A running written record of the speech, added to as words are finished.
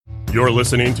You're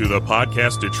listening to the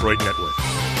Podcast Detroit Network.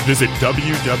 Visit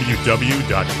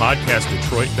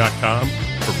www.podcastdetroit.com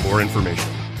for more information.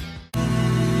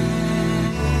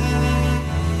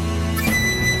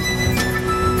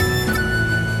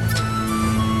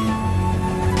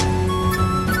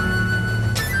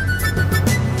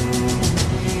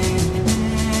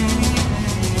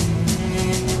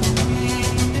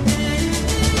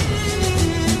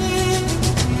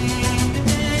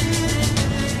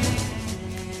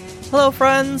 Hello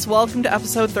friends, welcome to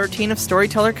episode 13 of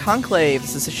Storyteller Conclave.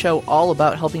 This is a show all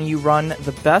about helping you run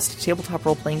the best tabletop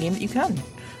role-playing game that you can.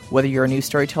 Whether you're a new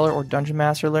storyteller or dungeon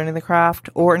master learning the craft,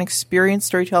 or an experienced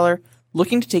storyteller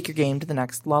looking to take your game to the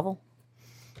next level.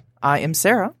 I am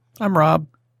Sarah. I'm Rob.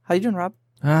 How you doing, Rob?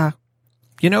 I'm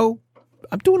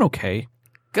doing okay.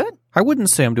 Good. I wouldn't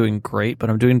say I'm doing great, but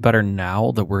I'm doing better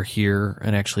now that we're here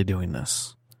and actually doing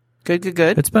this. Good.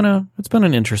 It's been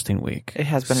an interesting week. It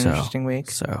has been an interesting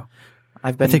week. So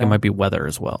I think it might be weather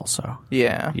as well. So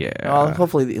yeah. Well,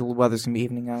 hopefully the weather's gonna be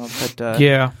evening out. But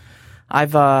yeah,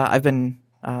 I've been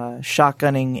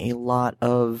shotgunning a lot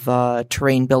of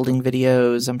terrain building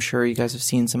videos. I'm sure you guys have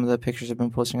seen some of the pictures I've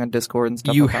been posting on Discord and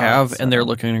stuff. You like have, that, and they're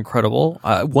looking incredible.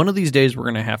 One of these days, we're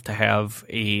gonna have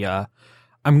a.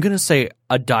 I'm going to say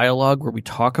a dialogue where we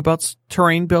talk about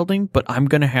terrain building, but I'm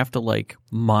going to have to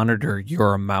monitor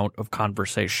your amount of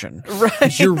conversation.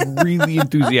 Right. You're really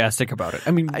enthusiastic about it.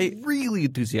 I mean, really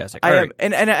enthusiastic. I am,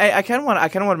 and I kind of want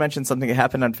to mention something that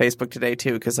happened on Facebook today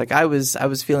too, because I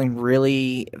was feeling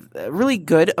really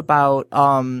good about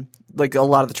a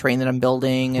lot of the terrain that I'm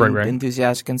building and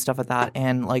enthusiastic and stuff like that.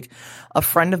 And a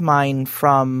friend of mine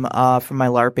from my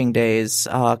LARPing days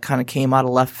kind of came out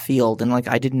of left field, and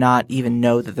I did not even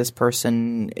know that this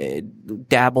person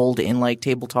dabbled in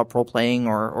tabletop role playing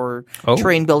or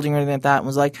terrain building or anything like that, and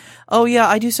was like, "Oh yeah,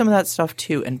 I do some of that stuff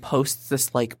too," and posts this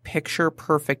picture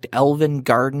perfect elven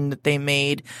garden that they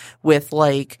made with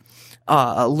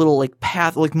a little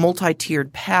path,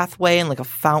 multi-tiered pathway, and a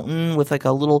fountain with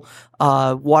a little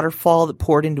waterfall that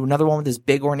poured into another one with this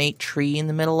big ornate tree in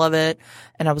the middle of it.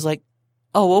 And I was like,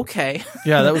 "Oh, okay."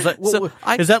 Yeah, that was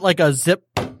is that a zip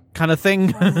kind of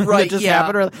thing? Right. That just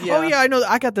happened? Or, yeah. Oh yeah, I know.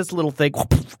 I got this little thing.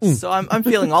 So I'm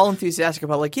feeling all enthusiastic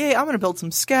about yay, I'm going to build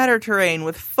some scatter terrain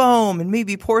with foam and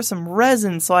maybe pour some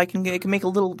resin so I can make a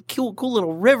little cool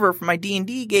little river for my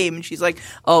D&D game. And she's like,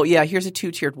 "Oh yeah, here's a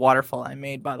 2-tiered waterfall I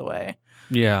made, by the way."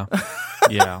 Yeah.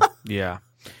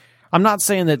 I'm not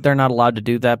saying that they're not allowed to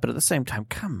do that, but at the same time,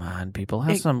 come on, people,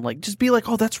 have some just be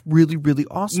 "Oh, that's really, really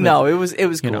awesome." No, it was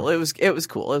cool. It was cool. It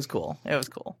was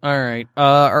cool. All right.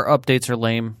 Our updates are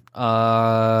lame.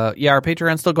 Our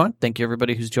Patreon's still going. Thank you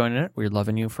everybody who's joining it. We're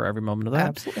loving you for every moment of that.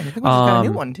 Absolutely. I think we just got a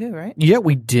new one too, right? Yeah,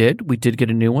 we did. We did get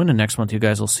a new one, and next month you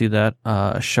guys will see that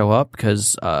show up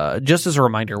because just as a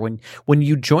reminder, when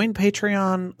you join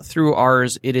Patreon through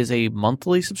ours, it is a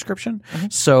monthly subscription. Mm-hmm.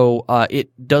 So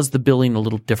it does the billing a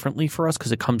little differently for us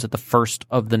because it comes at the first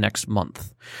of the next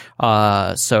month.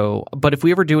 But if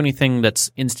we ever do anything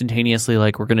that's instantaneously,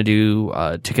 we're going to do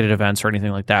ticketed events or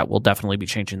anything like that, we'll definitely be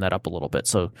changing that up a little bit.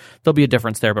 So there'll be a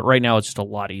difference there, but right now it's just a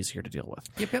lot easier to deal with.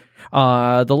 Yep.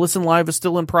 The Listen Live is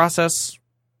still in process.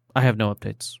 I have no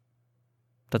updates.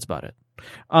 That's about it.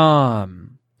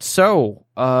 So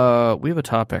we have a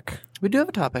topic. We do have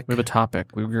a topic.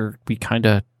 We kind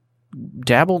of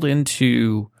dabbled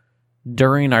into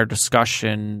during our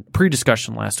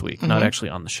pre-discussion last week, not actually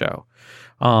on the show,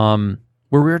 where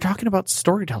we were talking about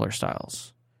storyteller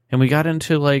styles, and we got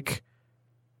into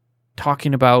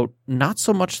talking about not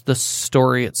so much the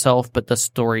story itself, but the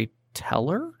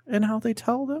storyteller and how they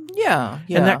tell them. Yeah.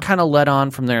 And that kind of led on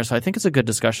from there. So I think it's a good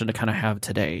discussion to kind of have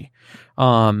today.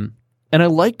 And I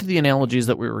liked the analogies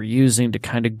that we were using to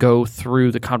kind of go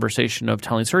through the conversation of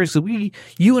telling stories. So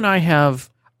you and I have,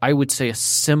 I would say, a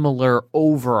similar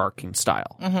overarching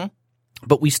style,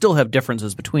 but we still have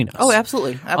differences between us. Oh,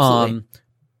 absolutely.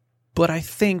 But I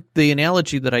think the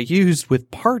analogy that I used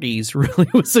with parties really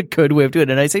was a good way of doing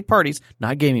it. And I say parties,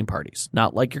 not gaming parties,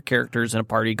 not like your characters in a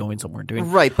party going somewhere and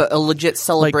doing right, but a legit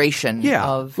celebration.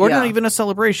 Not even a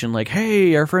celebration.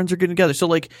 Hey, our friends are getting together.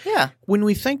 So when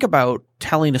we think about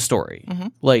telling a story,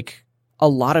 a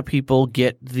lot of people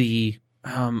get the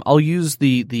I'll use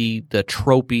the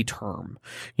tropey term,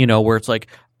 where it's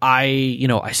I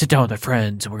sit down with my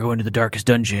friends and we're going to the darkest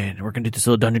dungeon and we're going to do this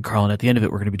little dungeon crawl, and at the end of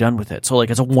it, we're going to be done with it. So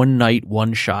it's a one night,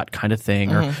 one shot kind of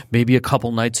thing, or maybe a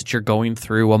couple nights that you're going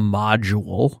through a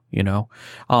module,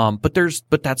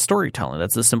 but that's storytelling.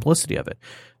 That's the simplicity of it.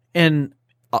 And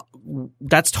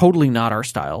that's totally not our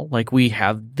style. Like, we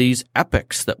have these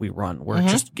epics that we run where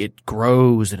it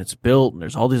grows and it's built and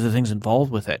there's all these other things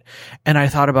involved with it. And I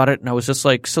thought about it and I was just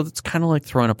like, so that's kind of like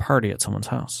throwing a party at someone's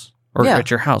house or at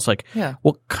your house. Like,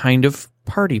 what kind of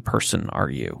party person are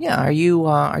you? Yeah. Are you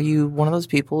one of those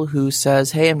people who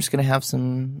says, hey, I'm just going to have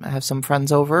some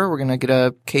friends over. We're going to get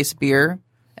a case of beer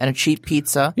and a cheap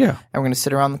pizza. Yeah. And we're going to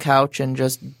sit around the couch and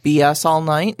just BS all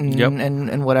night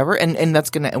and whatever. And we're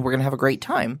going to have a great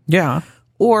time. Yeah.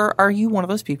 Or are you one of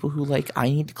those people who like, I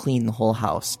need to clean the whole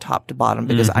house top to bottom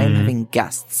because I am having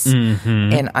guests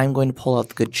and I'm going to pull out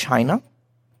the good china.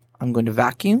 I'm going to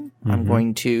vacuum. I'm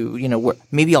going to,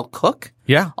 maybe I'll cook.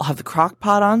 Yeah. I'll have the crock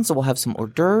pot on, so we'll have some hors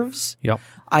d'oeuvres. Yep.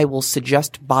 I will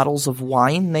suggest bottles of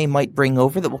wine they might bring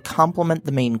over that will complement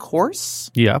the main course.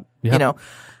 Yep.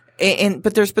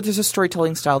 But there's a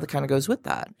storytelling style that kind of goes with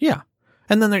that. Yeah.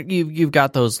 And then you've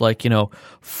got those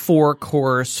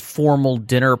 4-course formal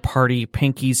dinner party,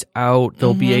 pinkies out.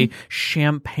 There'll be a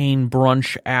champagne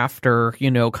brunch after,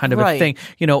 kind of a thing,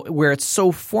 where it's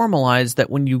so formalized that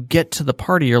when you get to the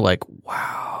party, you're like,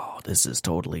 wow, this is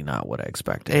totally not what I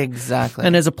expected. Exactly.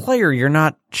 And as a player, you're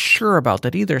not sure about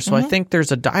that either. So I think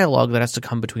there's a dialogue that has to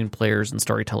come between players and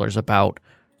storytellers about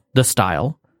the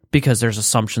style. Because there's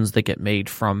assumptions that get made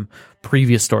from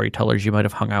previous storytellers you might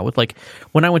have hung out with. Like,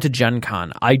 when I went to Gen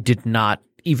Con, I did not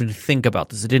even think about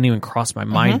this. It didn't even cross my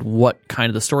mind what kind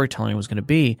of the storytelling was going to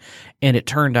be. And it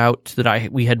turned out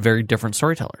that we had very different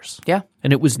storytellers. Yeah.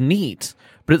 And it was neat.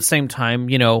 But at the same time,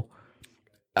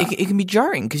 it can be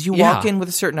jarring because you walk in with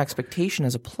a certain expectation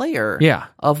as a player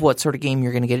of what sort of game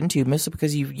you're going to get into, mostly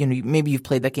because maybe you've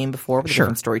played that game before with a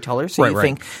different storyteller, so you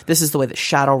think this is the way that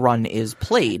Shadowrun is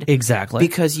played. Exactly.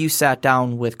 Because you sat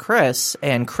down with Chris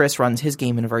and Chris runs his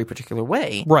game in a very particular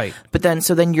way. Right. But then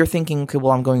you're thinking, okay,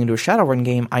 well, I'm going into a Shadowrun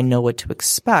game, I know what to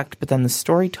expect, but then the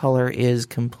storyteller is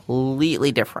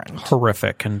completely different.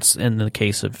 Horrific in the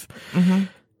case of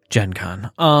Gen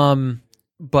Con.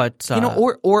 But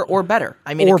or better.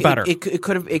 I mean, better. It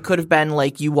could have been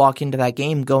like you walk into that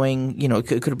game going, it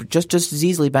could have just as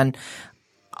easily been,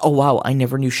 oh wow, I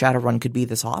never knew Shadowrun could be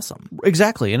this awesome.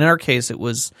 Exactly. And in our case, there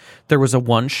was a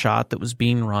one shot that was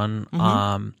being run,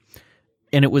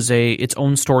 and it was its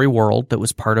own story world that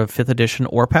was part of 5th edition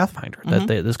or Pathfinder that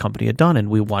this company had done, and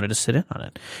we wanted to sit in on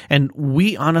it. And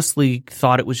we honestly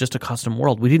thought it was just a custom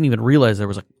world. We didn't even realize there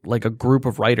was a group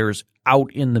of writers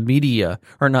out in the media,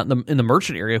 or not in the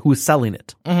merchant area, who was selling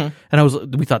it. And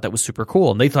we thought that was super cool,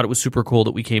 and they thought it was super cool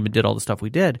that we came and did all the stuff we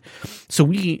did. So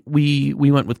we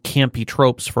went with campy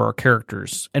tropes for our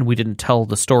characters, and we didn't tell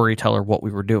the storyteller what we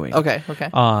were doing. Okay.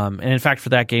 And in fact, for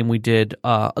that game, we did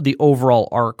the overall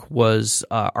arc was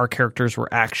our characters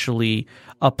were actually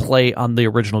a play on the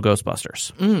original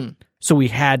Ghostbusters. So we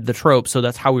had the tropes, so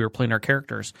that's how we were playing our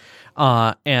characters.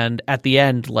 And at the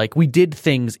end, we did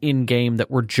things in game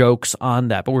that were jokes on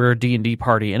that, but we were a D&D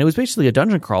party, and it was basically a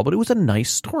dungeon crawl, but it was a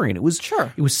nice story, and it was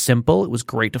it was simple, it was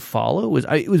great to follow.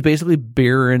 It was basically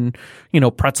beer and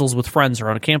pretzels with friends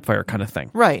around a campfire kind of thing.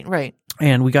 Right.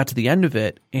 And we got to the end of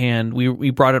it, and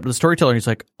we brought it up to the storyteller, and he's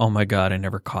like, "Oh my god, I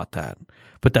never caught that,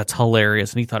 but that's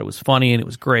hilarious," and he thought it was funny and it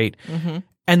was great.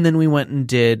 And then we went and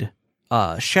did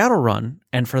Shadowrun,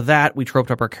 and for that we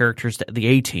troped up our characters to the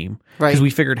A team because we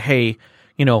figured, hey,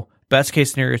 best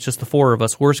case scenario it's just the 4 of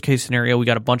us. Worst case scenario, we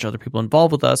got a bunch of other people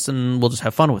involved with us, and we'll just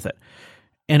have fun with it.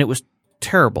 And it was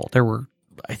terrible. There were,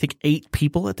 I think, 8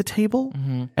 people at the table,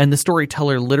 and the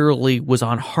storyteller literally was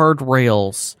on hard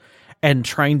rails and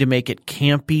trying to make it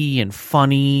campy and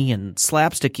funny and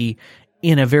slapsticky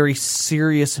in a very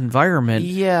serious environment.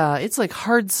 Yeah, it's like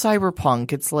hard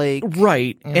cyberpunk. It's like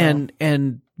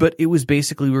but it was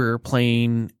basically we were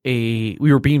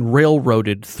being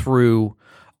railroaded through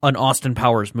an Austin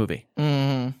Powers movie.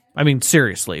 I mean,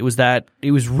 seriously,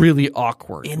 it was really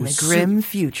awkward. In the grim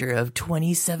future of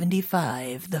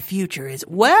 2075, the future is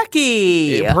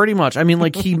wacky. Pretty much. I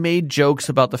mean, he made jokes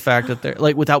about the fact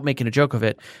that without making a joke of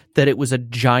it, that it was a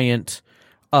giant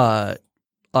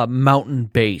mountain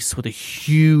base with a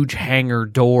huge hangar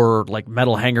door,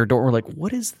 metal hangar door. We're like,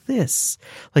 what is this?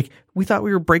 We thought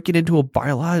we were breaking into a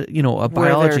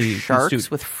biology sharks institute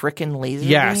with frickin' laser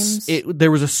beams. Yes, there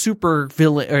was a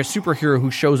superhero who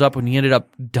shows up and he ended up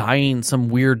dying some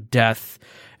weird death,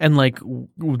 and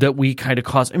that we kind of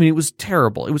caused. I mean, it was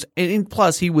terrible. It was, and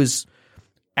plus he was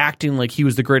acting like he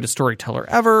was the greatest storyteller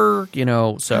ever,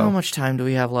 so. How much time do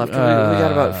we have left? We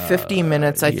got about 50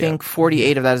 minutes. I think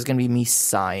 48 of that is going to be me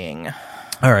sighing.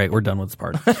 All right, we're done with this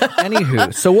part.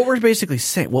 Anywho, so what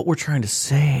we're trying to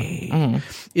say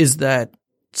is that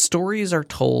stories are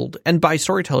told, and by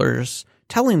storytellers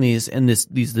telling these in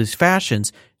these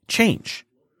fashions, change.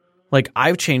 Like,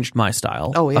 I've changed my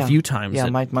style a few times. Yeah,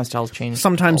 my style's changed.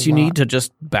 Sometimes you need to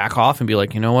just back off and be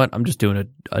like, you know what? I'm just doing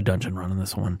a dungeon run in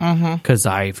this one. Because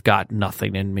I've got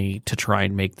nothing in me to try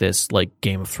and make this like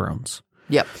Game of Thrones.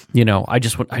 Yep. You know, I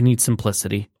need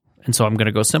simplicity. And so I'm going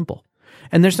to go simple.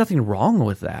 And there's nothing wrong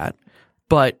with that.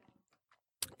 But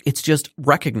it's just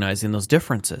recognizing those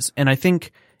differences. And I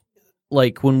think,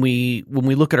 like, when we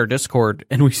look at our Discord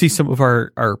and we see some of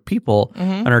our people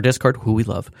on our Discord, who we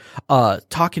love,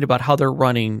 talking about how they're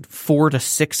running 4 to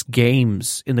 6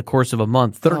 games in the course of a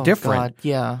month that are different. God,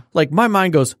 yeah. Like, my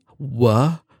mind goes,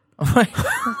 what? Like,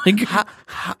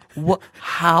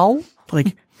 how?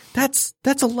 Like, that's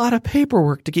a lot of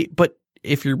paperwork to get. But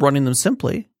if you're running them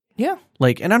simply. Yeah.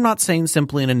 Like, and I'm not saying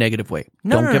simply in a negative way.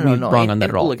 Don't get me wrong on that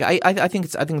at all. Look, I think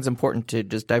it's important to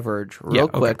just diverge real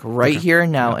quick here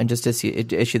and now and just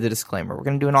issue the disclaimer. We're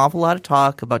going to do an awful lot of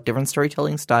talk about different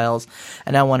storytelling styles,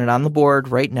 and I want it on the board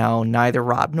right now. Neither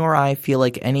Rob nor I feel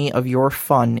like any of your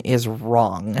fun is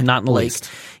wrong. Not in the least.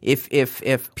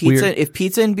 If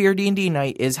pizza and beer D&D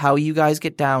night is how you guys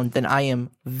get down, then I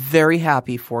am very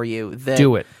happy for you.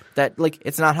 Do it. That, like,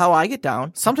 it's not how I get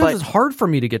down. Sometimes it's hard for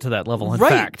me to get to that level, in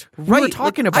fact. We were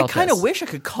talking about this. I kind of wish I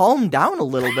could calm down a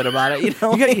little bit about it, you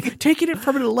know? Taking it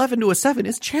from an 11 to a 7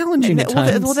 is challenging at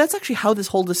times. Well, that's actually how this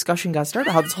whole discussion got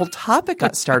started, how this whole topic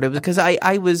got started, because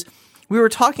we were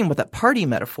talking about that party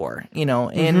metaphor, you know,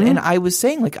 and I was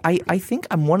saying, like, I think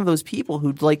I'm one of those people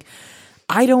who, like,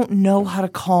 I don't know how to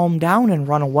calm down and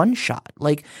run a one-shot.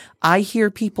 Like, I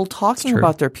hear people talking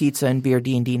about their pizza and beer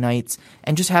D&D nights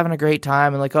and just having a great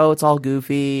time and like, oh, it's all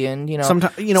goofy and, you know.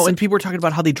 Sometimes, you know, and people are talking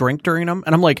about how they drink during them.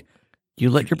 And I'm like, you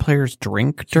let your players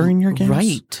drink during your games?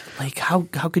 Right. Like, how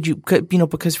could you, you know,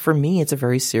 because for me, it's a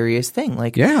very serious thing.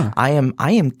 Like, I am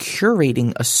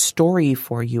curating a story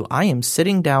for you. I am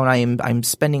sitting down. I'm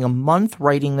spending a month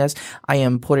writing this. I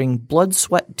am putting blood,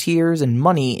 sweat, tears, and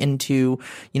money into,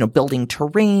 you know, building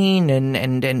terrain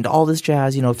and all this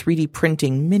jazz, you know, 3D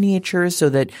printing miniatures so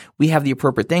that we have the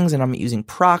appropriate things, and I'm using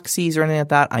proxies or anything like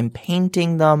that. I'm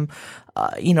painting them,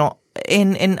 you know.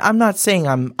 And I'm not saying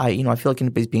I feel like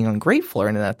anybody's being ungrateful or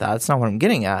anything like that. That's not what I'm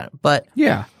getting at. But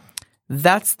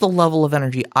that's the level of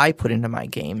energy I put into my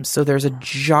games. So there's a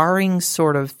jarring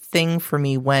sort of thing for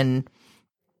me when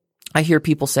I hear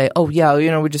people say, "Oh yeah,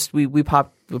 you know, we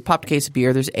popped a case of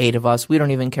beer. There's 8 of us. We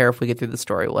don't even care if we get through the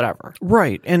story, whatever."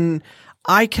 Right. And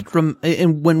I could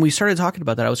and when we started talking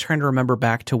about that, I was trying to remember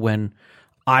back to when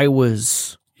I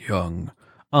was young.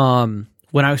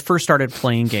 When I first started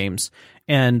playing games.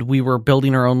 And we were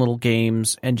building our own little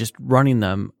games and just running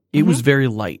them. It was very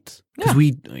light because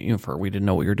we didn't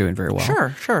know what we were doing very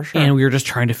well. Sure. And we were just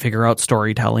trying to figure out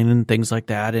storytelling and things like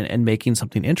that and making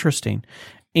something interesting.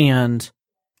 And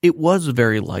it was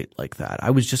very light like that.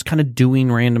 I was just kind of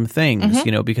doing random things,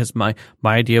 you know, because my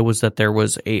idea was that there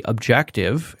was a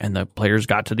objective and the players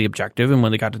got to the objective. And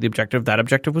when they got to the objective, that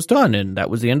objective was done. And that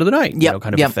was the end of the night, you know,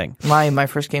 kind of a thing. My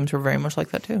first games were very much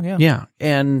like that too. Yeah. Yeah.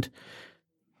 And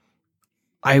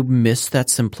I miss that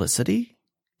simplicity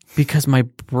because my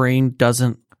brain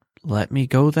doesn't let me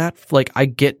go that. Like, I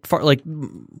get far. Like,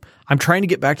 I'm trying to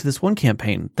get back to this one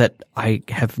campaign that I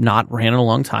have not ran in a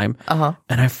long time,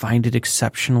 and I find it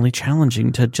exceptionally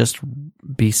challenging to just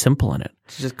be simple in it.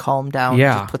 To just calm down.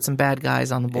 Just put some bad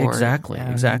guys on the board. Exactly.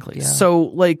 Yeah. So,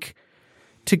 like,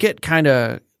 to get kind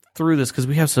of through this, because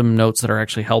we have some notes that are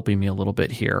actually helping me a little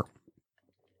bit here.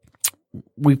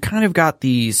 We've kind of got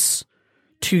these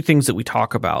 2 things that we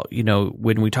talk about, you know,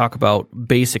 when we talk about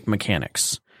basic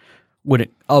mechanics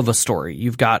of a story.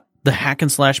 You've got the hack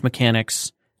and slash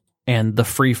mechanics and the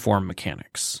freeform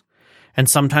mechanics. And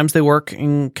sometimes they work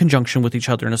in conjunction with each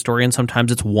other in a story, and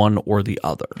sometimes it's one or the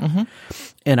other.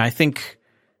 And I think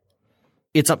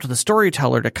it's up to the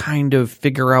storyteller to kind of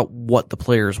figure out what the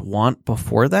players want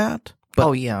before that. But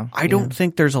I don't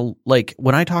think there's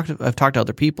when I've talked to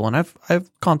other people, and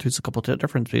I've gone through a couple of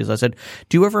different things. I said,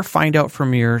 do you ever find out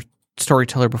from your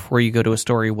storyteller before you go to a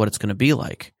story what it's going to be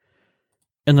like?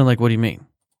 And they're like, what do you mean?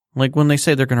 Like, when they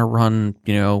say they're going to run,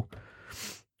 you know,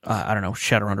 I don't know,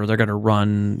 Shadowrun, or they're going to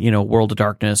run, you know, World of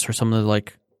Darkness or something,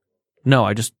 like, no,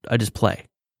 I just play.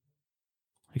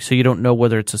 Like, so you don't know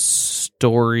whether it's a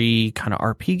story kind of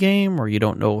RP game, or you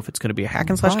don't know if it's going to be a hack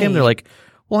and slash game. They're like,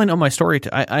 well, I know my story.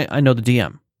 I know the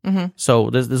DM.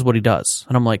 So this is what he does.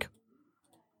 And I'm like,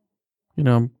 you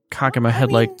know, I'm cocking my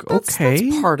head like, okay.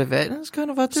 That's part of it. It's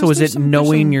kind of so is it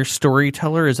knowing your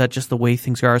storyteller? Is that just the way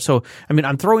things are? So, I mean,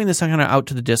 I'm throwing this kind of out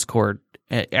to the Discord.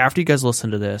 After you guys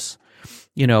listen to this,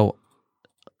 you know,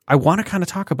 I want to kind of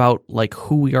talk about like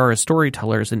who we are as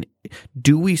storytellers, and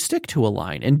do we stick to a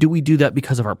line, and do we do that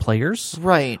because of our players?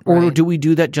 Right. Or do we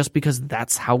do that just because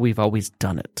that's how we've always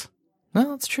done it?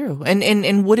 No, that's true.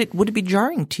 And would it be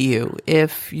jarring to you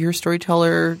if your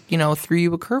storyteller, threw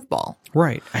you a curveball?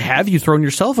 Right. Have you thrown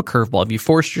yourself a curveball? Have you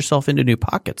forced yourself into new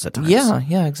pockets at times?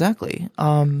 Yeah, exactly.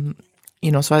 So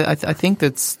I think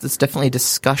that's definitely a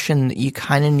discussion that you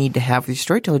kind of need to have with your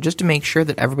storyteller just to make sure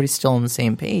that everybody's still on the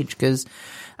same page. Because,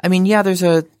 there's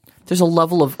a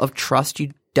level of trust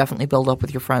you definitely build up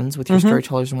with your friends, with your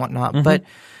storytellers and whatnot. Mm-hmm. But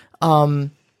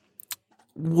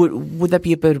would that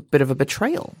be a bit of a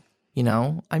betrayal?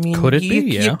 Could it be?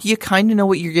 Yeah. You kind of know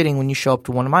what you're getting when you show up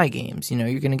to one of my games.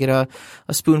 You're going to get a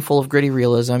spoonful of gritty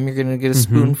realism. You're going to get a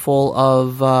spoonful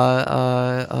of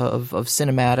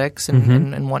cinematics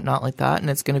and whatnot like that. And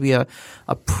it's going to be a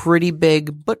pretty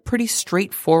big but pretty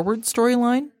straightforward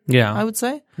storyline. Yeah, I would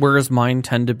say. Whereas mine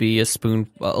tend to be a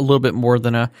little bit more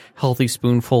than a healthy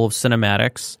spoonful of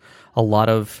cinematics. A lot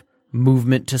of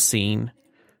movement to scene.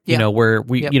 Where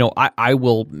we, I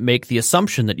will make the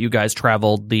assumption that you guys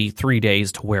traveled the 3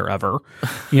 days to wherever,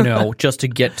 just to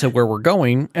get to where we're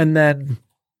going. And then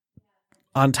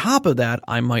on top of that,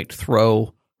 I might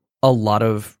throw a lot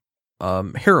of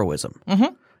heroism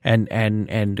and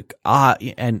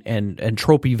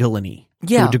tropey villainy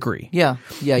to a degree. Yeah.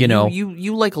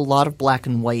 You like a lot of black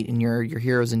and white in your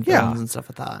heroes and villains and stuff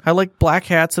like that. I like black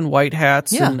hats and white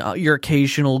hats and your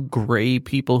occasional gray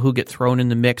people who get thrown in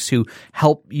the mix who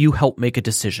help make a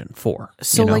decision for.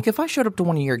 So if I showed up to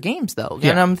one of your games though,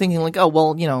 and I'm thinking like, oh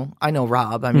well, I know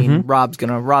Rob. I mean, Rob's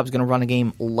gonna run a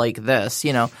game like this,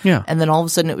 Yeah. And then all of a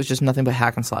sudden it was just nothing but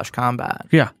hack and slash combat.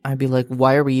 Yeah. I'd be like,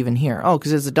 why are we even here? Oh,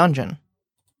 because it's a dungeon.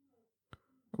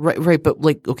 Right, but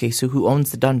okay, so who owns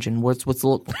the dungeon? What's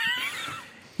the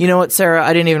You know what, Sarah?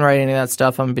 I didn't even write any of that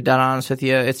stuff. I'm gonna be dead honest with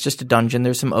you. It's just a dungeon.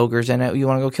 There's some ogres in it. You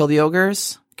want to go kill the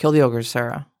ogres? Kill the ogres,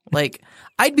 Sarah.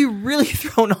 I'd be really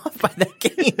thrown off by that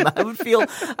game. I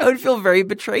would feel very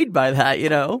betrayed by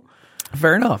that.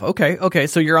 Fair enough. Okay.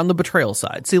 So you're on the betrayal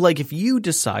side. See, if you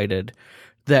decided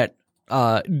that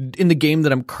in the game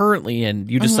that I'm currently in,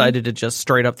 you decided to just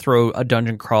straight up throw a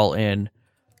dungeon crawl in,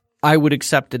 I would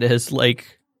accept it as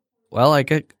well, I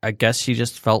guess she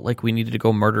just felt like we needed to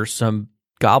go murder some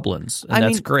goblins, and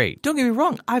that's great. Don't get me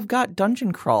wrong. I've got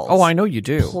dungeon crawls. Oh, I know you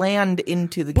do. Planned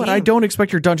into the game. But I don't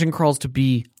expect your dungeon crawls to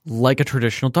be like a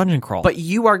traditional dungeon crawl. But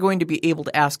you are going to be able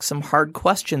to ask some hard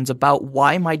questions about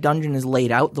why my dungeon is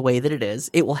laid out the way that it is.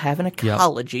 It will have an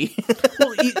ecology.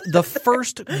 Well, the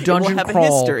first dungeon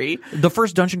crawl, the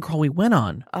first dungeon crawl we went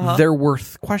on, there were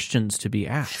questions to be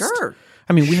asked. Sure.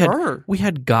 I mean, we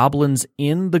had goblins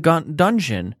in the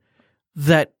dungeon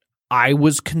that I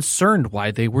was concerned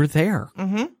why they were there.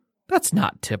 Mm-hmm. That's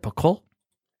not typical.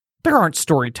 There aren't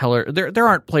storytellers. There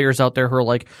aren't players out there who are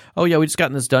like, oh yeah, we just got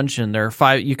in this dungeon. There are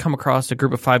 5. You come across a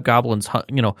group of 5 goblins,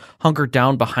 hunkered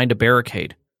down behind a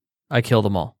barricade. I kill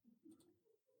them all.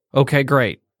 Okay,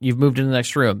 great. You've moved into the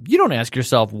next room. You don't ask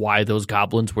yourself why those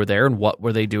goblins were there and what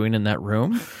were they doing in that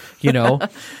room.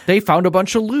 They found a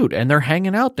bunch of loot and they're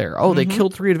hanging out there. Oh, they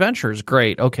killed 3 adventurers.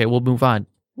 Great. Okay, we'll move on.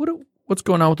 What's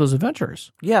going on with those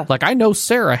adventurers? Yeah. I know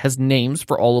Sarah has names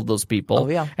for all of those people. Oh,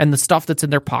 yeah. And the stuff that's in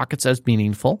their pockets as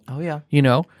meaningful. Oh, yeah.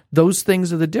 Those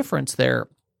things are the difference there.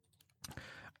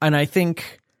 And I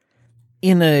think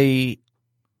in that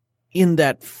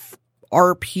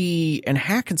RP and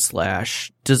hack and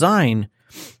slash design,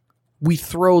 we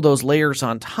throw those layers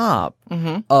on top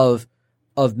of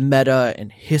meta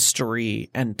and history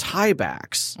and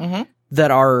tiebacks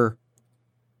that are,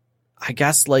 I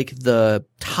guess, the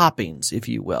toppings, if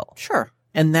you will. Sure.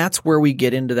 And that's where we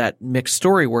get into that mixed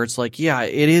story where it's it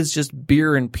is just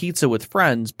beer and pizza with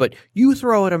friends, but you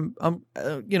throw it an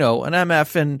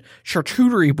MF and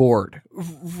charcuterie board.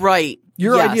 Right.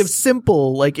 Your idea of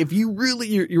simple, if you really,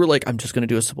 you were like, I'm just going to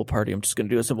do a simple party.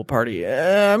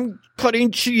 I'm cutting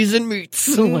cheese and meats.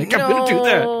 I'm going to do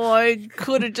that. I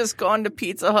could have just gone to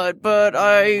Pizza Hut, but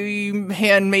I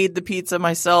handmade the pizza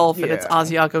myself and it's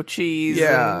Asiago cheese.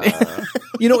 Yeah.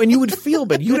 And you would feel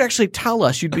bad. You would actually tell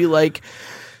us. You'd be like,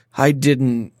 I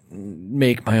didn't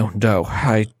make my own dough.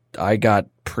 I got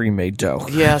pre-made dough.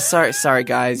 Yeah, sorry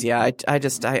guys. Yeah, I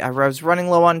was running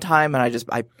low on time and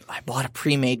I bought a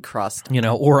pre-made crust.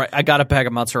 Or I got a bag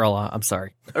of mozzarella. I'm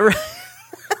sorry.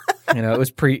 It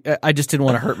was I just didn't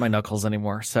want to hurt my knuckles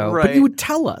anymore. So, right. But you would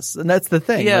tell us, and that's the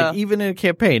thing. Yeah. Even in a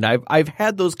campaign, I've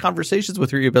had those conversations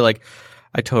with you. You'd be like,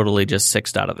 I totally just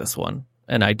sixed out of this one.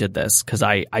 And I did this because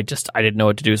I didn't know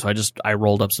what to do, so I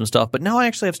rolled up some stuff. But now I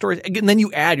actually have stories. And then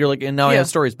you add, you're like, and now I have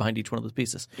stories behind each one of those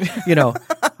pieces. I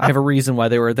have a reason why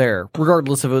they were there,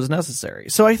 regardless if it was necessary.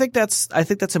 So I think that's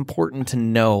important to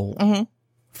know.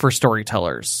 for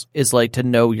storytellers is like to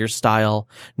know your style,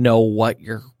 know what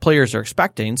your players are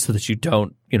expecting so that you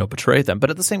don't, betray them. But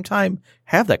at the same time,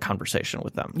 have that conversation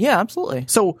with them. Yeah, absolutely.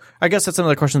 So I guess that's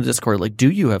another question in the Discord. Like, do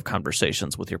you have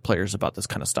conversations with your players about this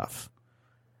kind of stuff?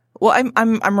 Well,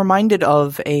 I'm reminded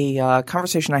of a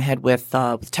conversation I had with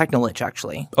Technolich,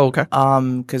 actually. Oh, okay.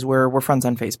 Because we're friends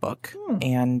on Facebook,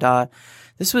 and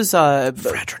this was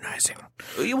fraternizing.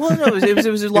 Well, no, it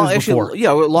was long. Actually,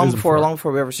 yeah, long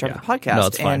before we ever started the podcast. No,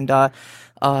 it's fine.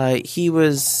 And he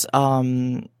was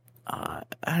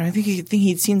I think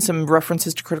he'd seen some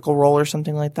references to Critical Role or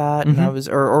something like that, and I was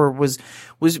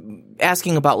was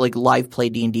asking about like live play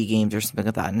D&D games or something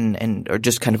like that, and or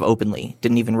just kind of openly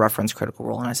didn't even reference Critical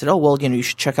Role. And I said, oh well, you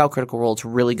should check out Critical Role. It's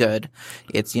really good.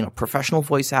 It's professional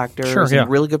voice actors, and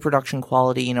really good production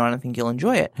quality. And I think you'll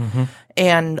enjoy it.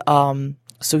 And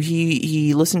so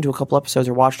he listened to a couple episodes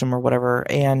or watched them or whatever,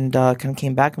 and kind of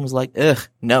came back and was like, ugh,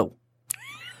 no.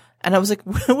 And I was like,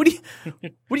 what do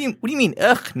you mean?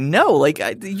 Ugh, no. Like,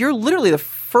 you're literally the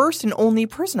first and only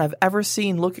person I've ever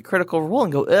seen look at Critical Role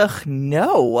and go, ugh,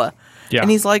 no. Yeah.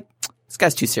 And he's like, this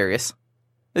guy's too serious.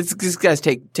 This guy's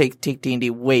take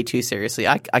D&D way too seriously.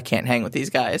 I can't hang with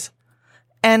these guys.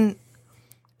 And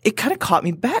it kind of caught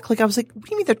me back. Like, I was like, what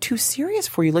do you mean they're too serious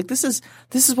for you? Like, this is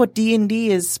what D&D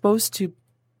is supposed to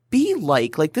be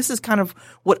like. Like, this is kind of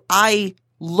what I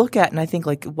look at, and I think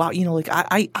like, wow, like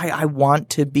I want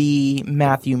to be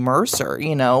Matthew Mercer,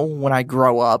 when I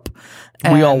grow up.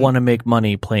 And we all want to make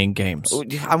money playing games.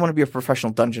 I want to be a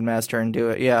professional dungeon master and do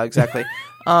it. Yeah, exactly.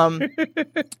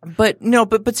 But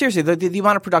seriously, the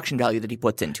amount of production value that he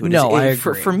puts into it, I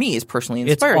agree. For me is personally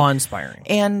inspiring. It's awe-inspiring.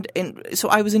 And so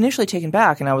I was initially taken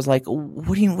back, and I was like,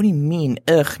 what do you mean?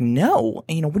 Ugh, no.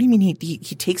 What do you mean he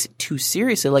takes it too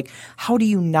seriously? Like, how do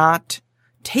you not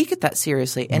take it that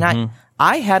seriously? And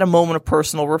I had a moment of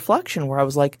personal reflection where I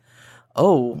was like,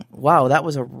 oh, wow, that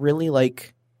was a really,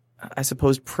 like, I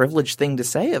suppose, privileged thing to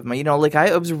say of me. Like,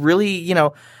 I was really,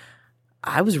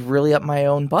 I was really up my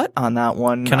own butt on that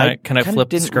one. Can I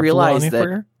flip the script realize that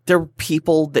for you? There were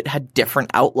people that had different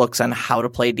outlooks on how to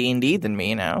play D&D than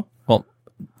me, Well,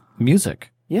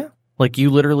 music. Yeah. Like,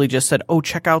 you literally just said, oh,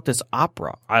 check out this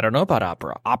opera. I don't know about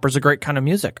opera. Opera's a great kind of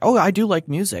music. Oh, I do like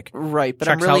music. Right, but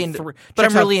I'm really into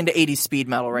 80s speed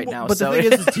metal right now. But the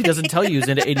thing is, he doesn't tell you he's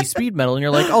into 80s speed metal, and you're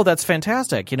like, oh, that's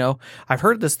fantastic. I've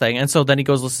heard this thing. And so then he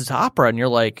goes listen to opera, and you're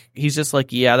like, he's just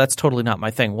like, yeah, that's totally not my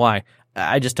thing. Why?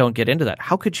 I just don't get into that.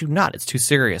 How could you not? It's too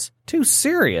serious. Too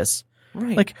serious?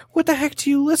 Right. Like, what the heck do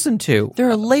you listen to?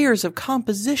 There are layers of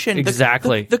composition.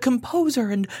 Exactly. The composer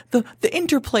and the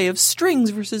interplay of strings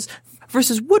versus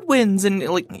woodwinds, and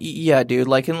like, yeah, dude,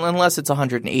 like, unless it's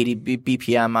 180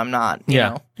 BPM, I'm not,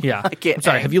 Yeah. I can't. I'm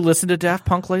sorry, have you listened to Daft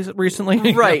Punk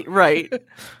recently? Right.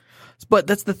 But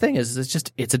that's the thing is,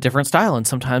 it's a different style, and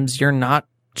sometimes you're not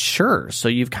sure, so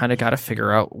you've kind of got to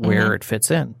figure out where it fits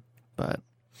in. But,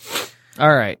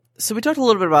 all right. So we talked a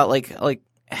little bit about like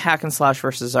hack and slash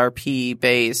versus RP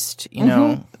based,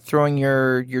 throwing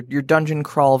your dungeon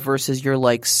crawl versus your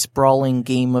like sprawling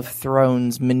Game of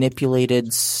Thrones manipulated,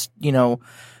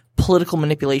 political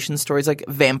manipulation stories. Like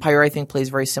Vampire, I think, plays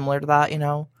very similar to that,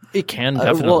 It can,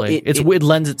 definitely. It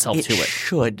lends itself to it. It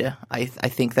should. I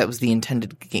think that was the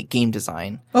intended game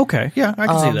design. Okay, yeah, I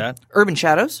can see that. Urban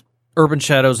Shadows? Urban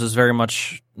Shadows is very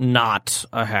much not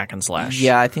a hack and slash.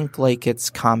 Yeah, I think like its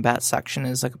combat section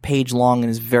is like a page long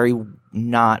and is very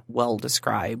not well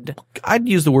described. I'd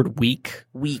use the word weak.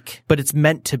 Weak. But it's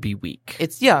meant to be weak.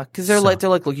 It's because they're like,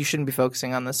 look, you shouldn't be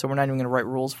focusing on this, so we're not even going to write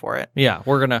rules for it. Yeah,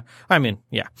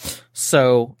 yeah.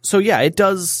 So yeah, it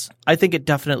does. I think it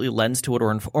definitely lends to it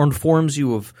or informs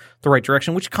you of the right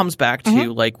direction, which comes back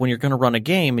to like when you're going to run a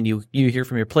game and you hear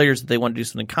from your players that they want to do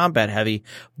something combat heavy,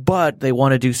 but they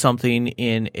want to do something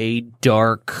in a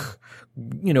dark,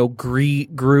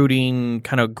 brooding,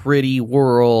 kind of gritty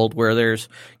world where there's,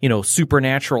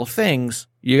 supernatural things.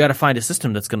 You got to find a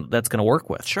system that's gonna work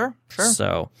with. Sure.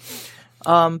 So,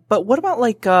 but what about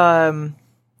what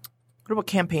about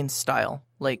campaign style?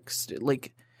 Like.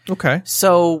 Okay.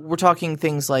 So we're talking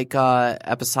things like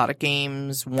episodic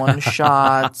games, one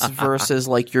shots versus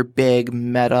like your big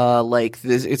meta. Like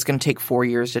it's going to take 4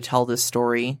 years to tell this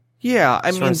story. Yeah,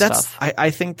 I mean that's. I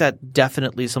think that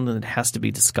definitely is something that has to be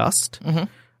discussed.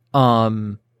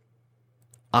 I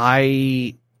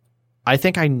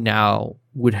think I now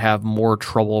would have more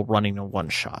trouble running a one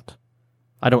shot.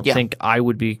 I don't think I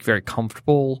would be very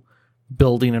comfortable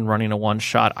building and running a one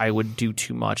shot. I would do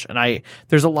too much, and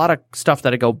there's a lot of stuff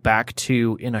that I go back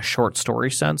to in a short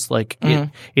story sense. Like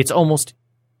it's almost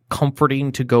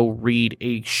comforting to go read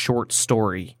a short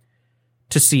story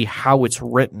to see how it's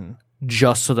written,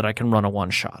 just so that I can run a one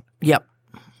shot. Yep.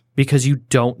 because you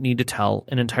don't need to tell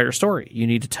an entire story. You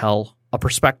need to tell a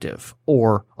perspective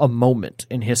or a moment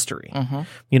in history.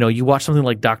 You know, you watch something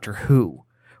like Doctor Who,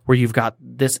 where you've got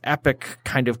this epic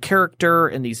kind of character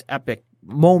and these epic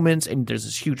moments, and there's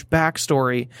this huge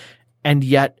backstory, and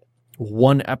yet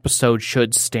one episode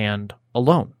should stand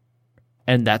alone.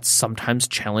 And that's sometimes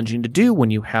challenging to do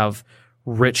when you have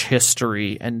rich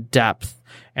history and depth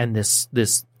and this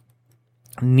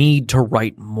need to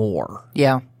write more.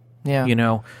 Yeah. You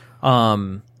know,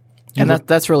 and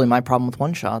that's really my problem with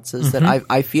one-shots is that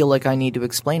I feel like I need to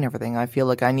explain everything. I feel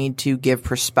like I need to give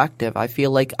perspective. I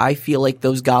feel like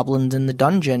those goblins in the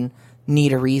dungeon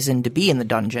need a reason to be in the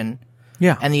dungeon.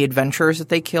 Yeah. And the adventurers that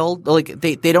they killed, like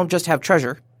they don't just have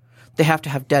treasure. They have to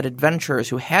have dead adventurers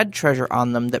who had treasure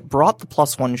on them that brought the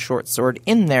 +1 short sword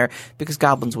in there, because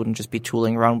goblins wouldn't just be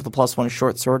tooling around with a +1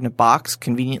 short sword in a box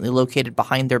conveniently located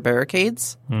behind their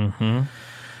barricades.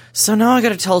 So now I got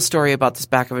to tell a story about this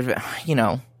back of it, you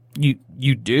know.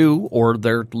 You do, or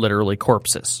they're literally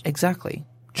corpses. Exactly.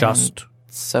 Just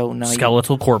so now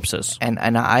skeletal corpses. And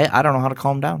I don't know how to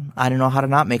calm down. I don't know how to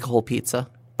not make a whole pizza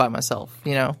by myself,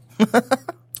 you know.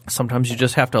 Sometimes you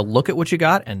just have to look at what you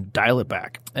got and dial it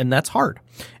back, and that's hard.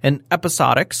 And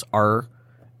episodics are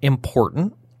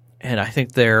important, and I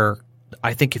think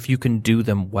if you can do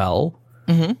them well,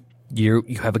 you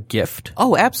have a gift.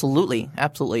 Oh, absolutely,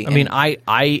 absolutely. I mean,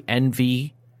 I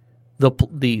envy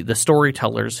the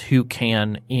storytellers who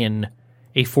can, in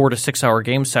a 4 to 6 hour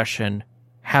game session,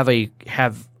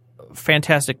 have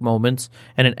fantastic moments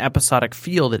and an episodic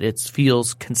feel that it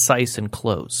feels concise and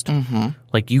closed.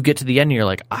 Like you get to the end and you're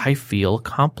like, I feel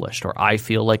accomplished, or I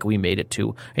feel like we made it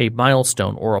to a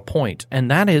milestone or a point, and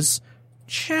that is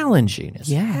challenging as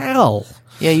hell.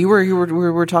 Yeah, we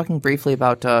were talking briefly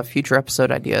about future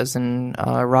episode ideas, and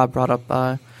Rob brought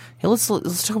up, hey, let's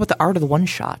talk about the art of the one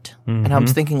shot. And I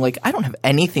was thinking, like, I don't have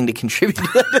anything to contribute to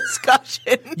that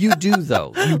discussion. You do,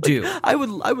 though. You do. I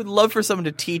would love for someone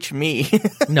to teach me.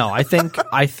 No, I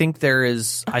think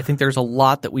there's a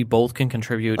lot that we both can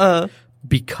contribute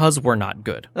because we're not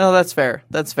good. Oh, that's fair.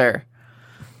 That's fair.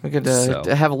 We could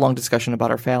have a long discussion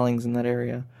about our failings in that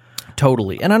area.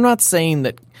 Totally. And I'm not saying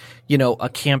that, you know, a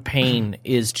campaign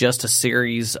is just a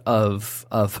series of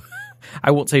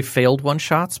I won't say failed one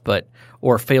shots,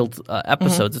 or failed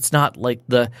episodes. It's not like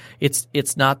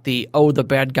it's not the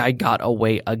bad guy got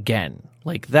away again.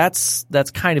 Like that's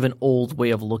kind of an old way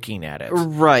of looking at it.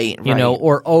 Right. You know,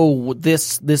 or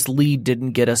this lead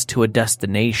didn't get us to a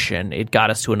destination. It got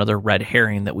us to another red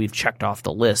herring that we've checked off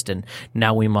the list, and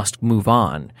now we must move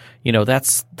on. You know,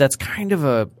 that's kind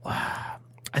of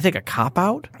I think a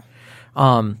cop-out.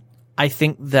 I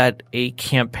think that a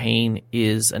campaign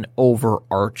is an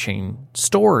overarching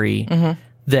story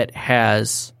that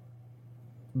has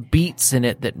beats in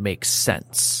it that make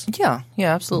sense. Yeah,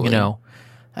 absolutely. You know,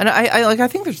 and I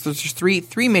think there's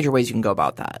three major ways you can go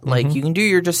about that. Like you can do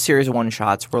your just series of one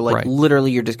shots where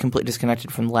literally you're just completely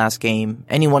disconnected from the last game.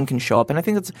 Anyone can show up, and I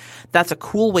think that's a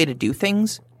cool way to do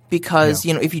things. Because,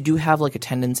 you know, if you do have like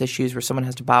attendance issues where someone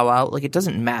has to bow out, like it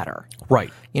doesn't matter. Right.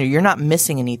 You know, you're not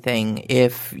missing anything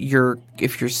if your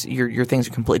things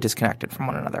are completely disconnected from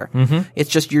one another. It's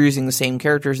just you're using the same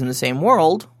characters in the same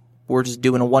world. We're just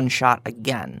doing a one shot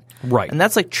again. Right. And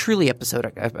that's like truly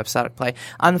episodic play.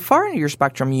 On the far end of your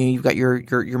spectrum, you've got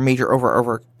your major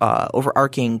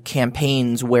overarching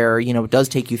campaigns where, you know, it does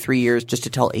take you 3 years just to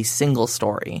tell a single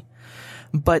story.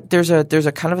 But there's a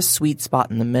kind of a sweet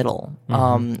spot in the middle,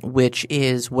 which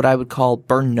is what I would call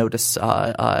burn notice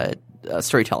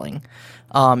storytelling.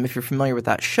 If you're familiar with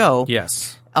that show,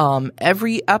 yes.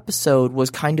 Every episode was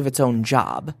kind of its own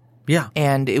job. Yeah,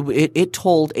 and it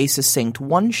told a succinct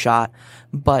one shot,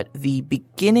 but the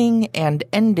beginning and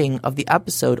ending of the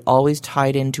episode always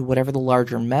tied into whatever the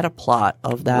larger meta plot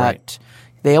of that. Right.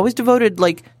 They always devoted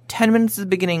like 10 minutes at the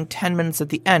beginning, 10 minutes at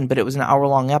the end, but it was an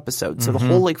hour-long episode. So the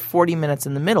whole, like, 40 minutes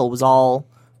in the middle was all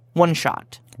one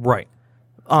shot. Right.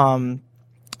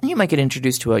 You might get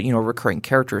introduced to a, you know, recurring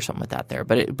character or something like that there,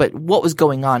 but what was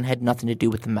going on had nothing to do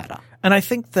with the meta. And I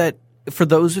think that for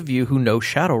those of you who know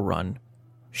Shadowrun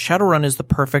is the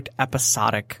perfect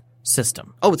episodic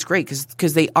system. Oh, it's great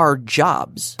because they are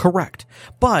jobs. Correct.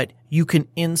 But you can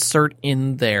insert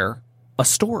in there a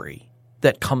story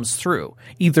that comes through,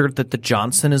 either that the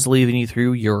Johnson is leading you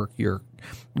through your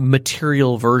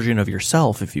material version of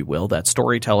yourself, if you will, that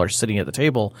storyteller sitting at the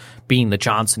table being the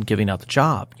Johnson giving out the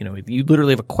job. You know, you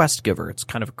literally have a quest giver. It's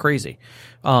kind of crazy.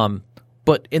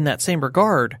 But in that same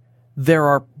regard, there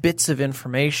are bits of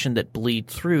information that bleed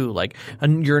through, like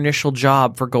your initial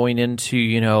job for going into,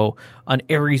 an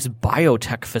Ares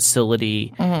biotech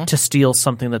facility to steal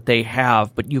something that they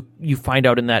have, but you find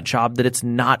out in that job that it's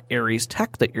not Ares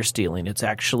tech that you're stealing. It's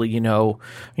actually,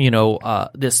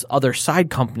 this other side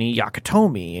company,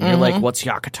 Yakatomi. And you're like, what's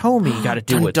Yakatomi got to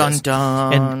do with this?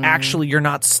 Dun. And actually, you're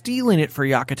not stealing it for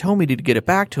Yakatomi to get it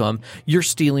back to him. You're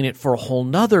stealing it for a whole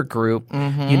nother group,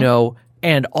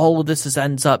 and all of this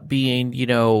ends up being,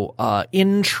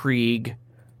 intrigue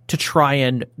to try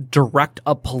and direct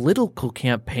a political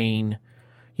campaign,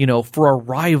 for a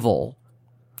rival.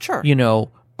 Sure.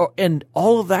 And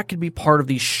all of that could be part of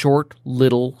these short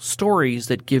little stories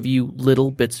that give you little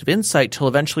bits of insight till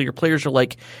eventually your players are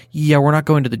like, yeah, we're not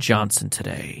going to the Johnson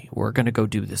today. We're going to go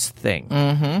do this thing.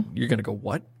 Mm-hmm. You're going to go,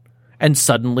 what? And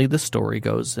suddenly the story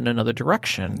goes in another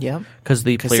direction. Yeah. Because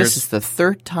this is the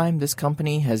third time this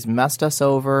company has messed us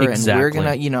over, and we're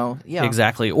going to,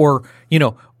 Exactly. Or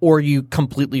you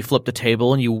completely flip the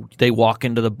table and they walk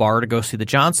into the bar to go see the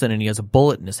Johnson and he has a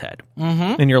bullet in his head.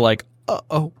 Mm-hmm. And you're like,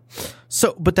 uh-oh.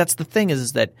 So, but that's the thing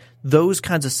is that those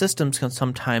kinds of systems can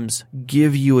sometimes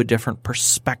give you a different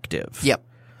perspective. Yep.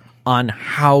 On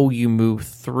how you move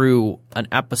through an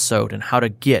episode and how to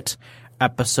get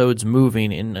episodes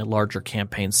moving in a larger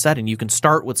campaign setting. You can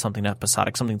start with something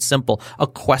episodic, something simple, a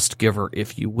quest giver,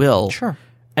 if you will. Sure.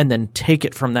 And then take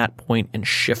it from that point and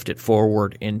shift it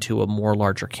forward into a more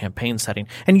larger campaign setting.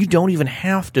 And you don't even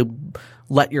have to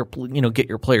let get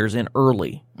your players in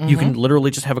early. Mm-hmm. You can literally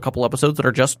just have a couple episodes that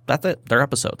are that's it. They're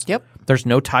episodes. Yep. There's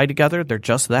no tie together. They're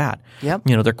just that. Yep.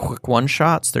 They're quick one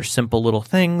shots. They're simple little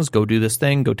things. Go do this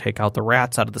thing. Go take out the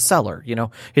rats out of the cellar.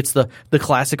 It's the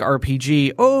classic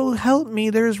RPG. Oh, help me.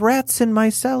 There's rats in my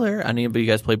cellar. Anybody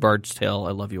you guys play Bard's Tale?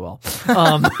 I love you all.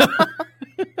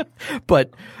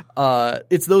 But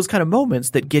it's those kind of moments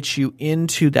that get you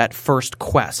into that first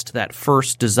quest, that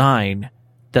first design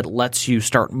that lets you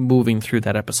start moving through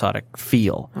that episodic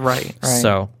feel. Right.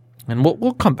 So, and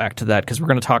we'll come back to that because we're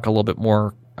going to talk a little bit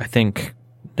more, I think,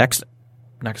 next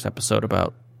episode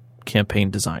about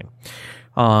campaign design.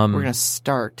 We're going to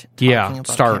start talking about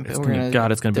start. Campaign.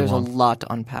 It's going to be long. There's a lot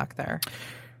to unpack there.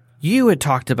 You had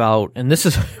talked about, and this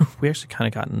is, we actually kind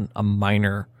of gotten a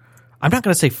minor, I'm not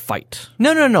going to say fight.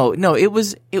 No. It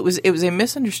was a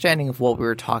misunderstanding of what we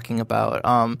were talking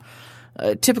about.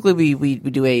 Typically, we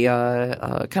do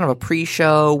a kind of a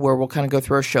pre-show where we'll kind of go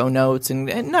through our show notes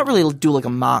and not really do like a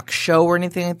mock show or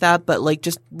anything like that, but like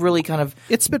just really kind of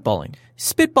it's spitballing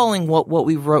what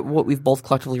we wrote, what we've both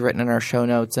collectively written in our show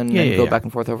notes, and go back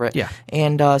and forth over it. Yeah.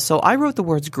 And so I wrote the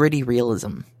words gritty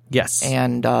realism. Yes.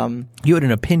 And you had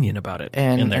an opinion about it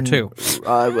in there too.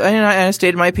 And I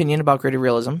stated my opinion about gritty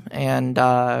realism, and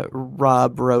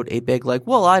Rob wrote a big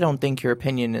well, I don't think your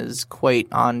opinion is quite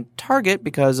on target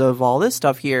because of all this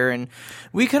stuff here. And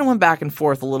we kind of went back and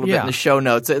forth a little bit in the show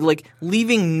notes, like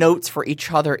leaving notes for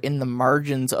each other in the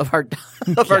margins of our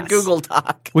our Google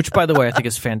Doc. Which, by the way, I think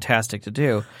is fantastic to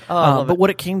do. But what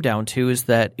it came down to is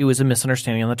that it was a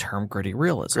misunderstanding on the term gritty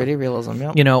realism. Gritty realism,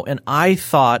 yeah. And I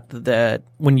thought that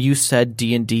when you said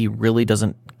D&D really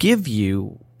doesn't give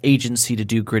you agency to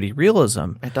do gritty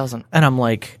realism. It doesn't. And I'm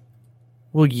like,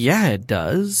 well, yeah, it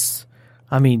does.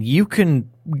 I mean, you can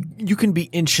be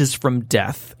inches from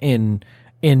death in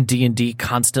D&D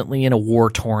constantly in a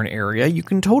war-torn area. You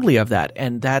can totally have that.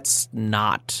 And that's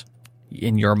not,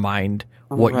 in your mind,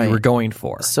 what you were going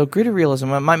for. So gritty realism,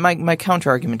 my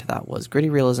counter-argument to that was gritty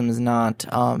realism is not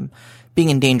being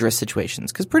in dangerous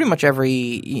situations, because pretty much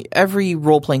every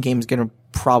role-playing game is going to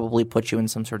probably put you in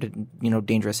some sort of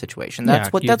dangerous situation.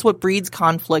 That's what breeds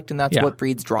conflict, and that's what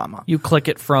breeds drama. You click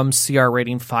it from CR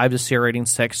rating 5 to CR rating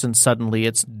 6, and suddenly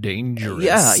it's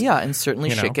dangerous. Yeah, and certainly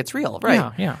shit gets real,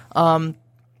 right? Yeah.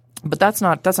 But that's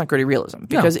not gritty realism,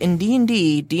 because in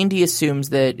D&D assumes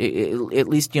that at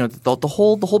least the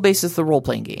whole basis of the role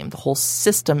playing game, the whole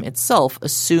system itself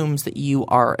assumes that you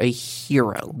are a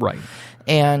hero, right?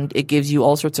 And it gives you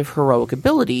all sorts of heroic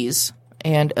abilities.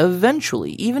 And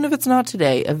eventually, even if it's not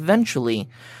today, eventually,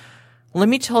 let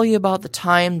me tell you about the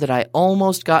time that I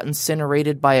almost got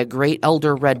incinerated by a great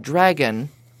elder red dragon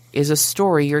is a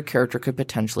story your character could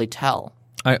potentially tell.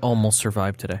 I almost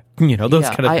survived today. Those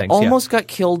kind of things. I almost got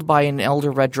killed by an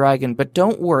elder red dragon, but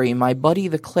don't worry, my buddy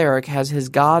the cleric has his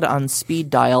god on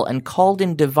speed dial and called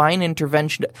in divine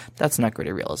intervention. That's not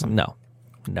gritty realism.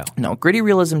 No, gritty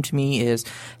realism to me is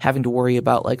having to worry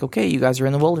about okay, you guys are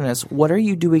in the wilderness. What are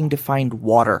you doing to find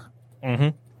water?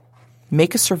 Mm-hmm.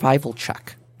 Make a survival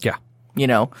check. Yeah.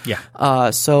 Yeah.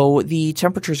 So the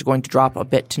temperature is going to drop a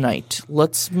bit tonight.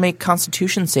 Let's make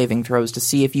constitution saving throws to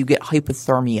see if you get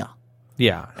hypothermia.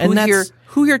 Yeah. And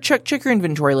check your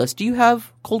inventory list. Do you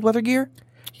have cold weather gear?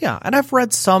 Yeah, and I've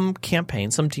read some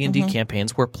campaigns, some D&D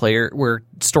campaigns where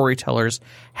storytellers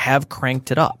have cranked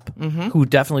it up, who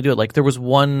definitely do it. Like there was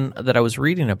one that I was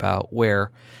reading about where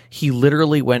he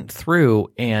literally went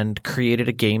through and created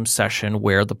a game session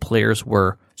where the players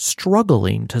were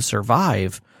struggling to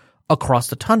survive across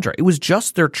the tundra. It was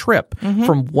just their trip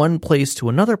from one place to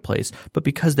another place, but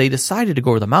because they decided to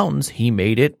go over the mountains, he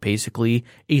made it basically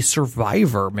a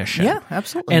survivor mission. Yeah,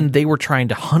 absolutely. And they were trying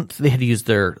to hunt. They had to use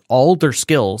all their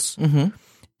skills,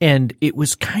 and it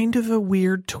was kind of a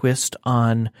weird twist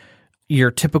on your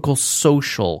typical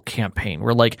social campaign.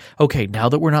 We're like, okay, now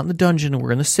that we're not in the dungeon and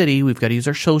we're in the city, we've got to use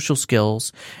our social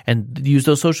skills and use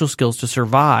those social skills to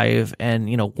survive and,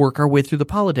 work our way through the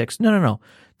politics. No.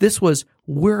 This was,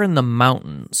 we're in the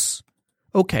mountains.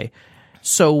 Okay.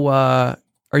 So,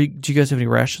 do you guys have any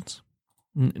rations?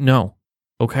 No.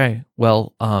 Okay.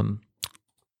 Well,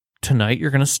 tonight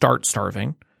you're going to start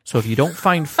starving. So if you don't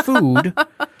find food,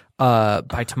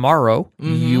 by tomorrow,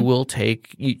 you will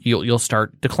you'll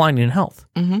start declining in health.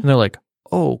 And they're like,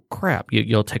 oh crap,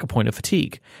 you'll take a point of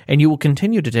fatigue, and you will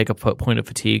continue to take a point of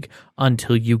fatigue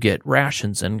until you get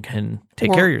rations and can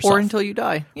take care of yourself, or until you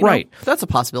die. Right, that's a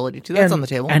possibility too. That's on the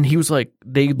table. And he was like,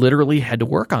 they literally had to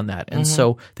work on that, and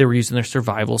so they were using their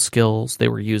survival skills. They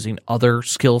were using other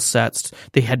skill sets.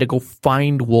 They had to go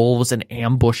find wolves and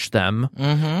ambush them.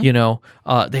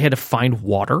 They had to find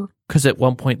water because at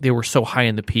one point they were so high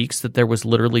in the peaks that there was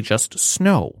literally just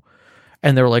snow.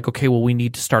 And they were like, okay, well, we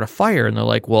need to start a fire. And they're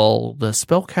like, well, the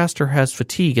spellcaster has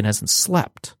fatigue and hasn't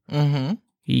slept.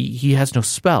 He has no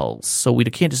spells, so we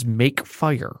can't just make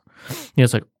fire.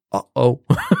 It's like, uh-oh.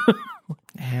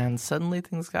 And suddenly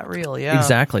things got real, yeah.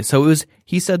 Exactly. So it was,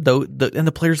 he said, though, and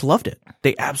the players loved it.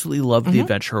 They absolutely loved the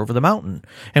adventure over the mountain.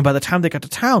 And by the time they got to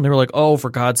town, they were like, oh, for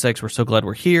God's sakes, we're so glad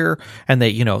we're here. And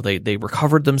they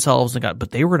recovered themselves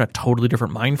but they were in a totally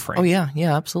different mind frame. Oh, yeah,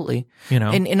 absolutely.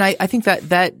 And I think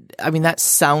that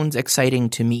sounds exciting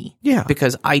to me. Yeah.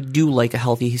 Because I do like a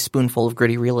healthy spoonful of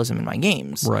gritty realism in my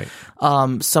games. Right.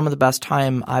 Some of the best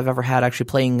time I've ever had actually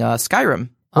playing Skyrim.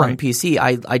 On PC,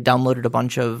 I downloaded a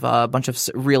bunch of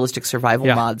realistic survival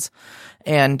mods,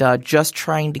 and just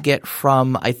trying to get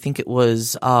from, I think it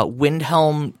was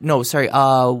Winterhold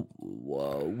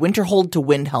to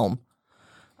Windhelm,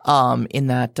 in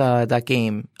that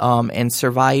game, and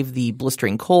survive the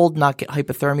blistering cold, not get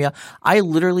hypothermia. I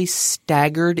literally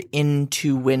staggered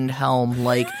into Windhelm,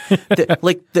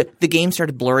 the game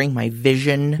started blurring my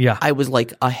vision. Yeah. I was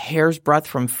like a hair's breadth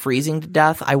from freezing to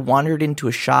death. I wandered into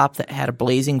a shop that had a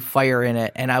blazing fire in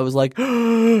it, and I was like,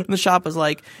 and the shop was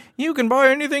like, you can buy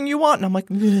anything you want. And I'm like,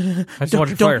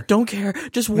 don't care.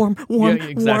 Just warm, yeah,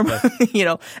 exactly.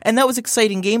 warm. And that was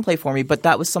exciting gameplay for me, but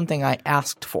that was something I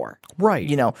asked for. Right.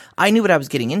 I knew what I was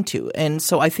getting into. And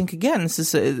so I think, again,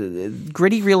 this is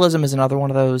gritty realism is another one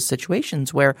of those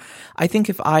situations where I think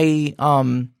if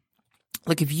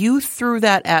if you threw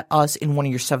that at us in one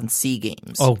of your 7th Sea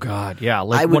games. Oh God, yeah,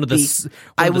 like one of the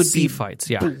sea fights,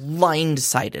 yeah.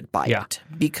 Blindsided by it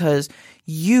because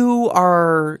you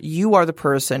are the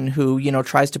person who,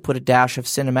 tries to put a dash of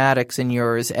cinematics in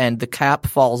yours and the cap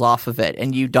falls off of it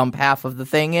and you dump half of the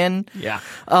thing in. Yeah.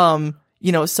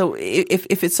 So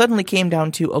if it suddenly came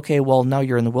down to, okay, well, now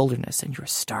you're in the wilderness and you're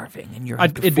starving and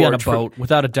it'd be on a boat.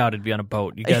 Without a doubt, it'd be on a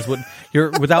boat. You guys you're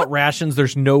without rations.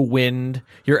 There's no wind.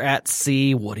 You're at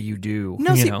sea. What do you do?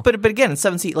 No, but again, in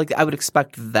 7th Sea, I would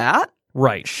expect that.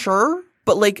 Right. Sure.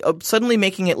 But suddenly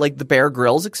making it like the Bear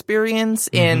Grylls experience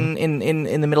in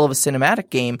the middle of a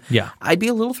cinematic game. Yeah. I'd be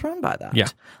a little thrown by that. Yeah.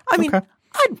 I mean,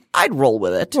 I'd roll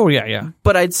with it. Oh yeah.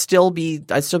 But I'd still be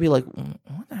like,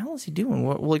 what the hell is he doing?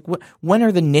 When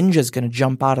are the ninjas going to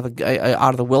jump out of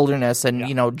the wilderness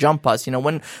and jump us?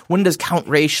 When does Count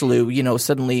Richelieu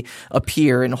suddenly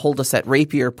appear and hold us at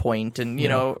rapier point and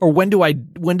or when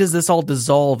does this all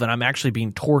dissolve and I'm actually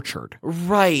being tortured?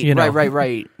 Right.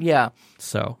 Right. Yeah.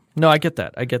 So no, I get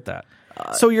that.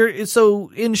 So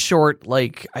in short, I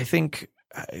think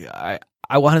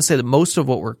I want to say that most of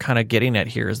what we're kind of getting at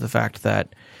here is the fact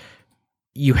that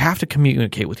you have to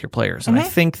communicate with your players. And I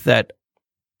think that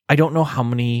I don't know how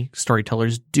many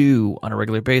storytellers do on a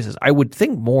regular basis. I would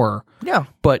think more. Yeah.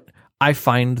 But I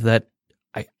find that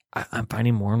I'm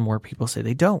finding more and more people say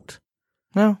they don't.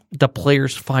 No. The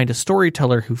players find a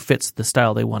storyteller who fits the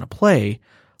style they want to play,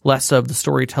 less of the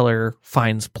storyteller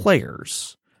finds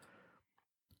players.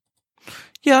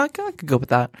 Yeah, I could go with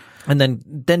that. And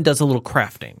then does a little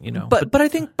crafting, But I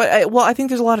think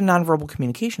there's a lot of nonverbal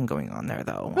communication going on there,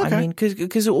 though. Okay. I mean,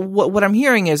 because what I'm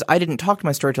hearing is I didn't talk to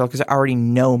my storyteller because I already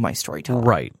know my storyteller.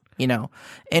 Right. you know,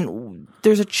 and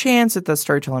there's a chance that the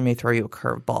storyteller may throw you a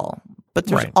curveball. But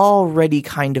there's already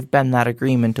kind of been that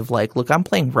agreement of like, look, I'm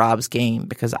playing Rob's game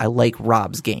because I like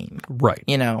Rob's game. Right.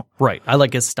 You know? Right. I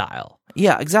like his style.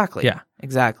 Yeah, exactly. Yeah.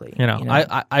 Exactly. You know?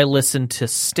 I listen to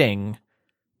Sting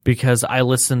because I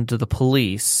listen to the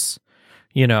Police,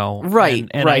 you know. Right.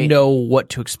 And I know what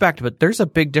to expect. But there's a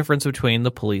big difference between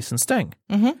the Police and Sting.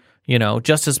 Mm-hmm. You know,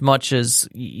 just as much as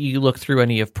you look through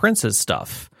any of Prince's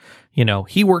stuff. You know,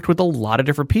 he worked with a lot of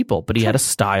different people, but he had a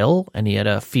style and he had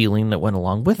a feeling that went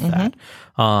along with that.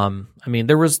 I mean,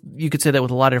 you could say that with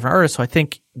a lot of different artists. So I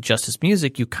think just as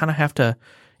music, you kind of have to,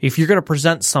 if you're going to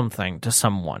present something to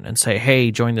someone and say,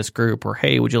 hey, join this group, or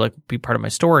hey, would you like to be part of my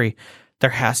story? There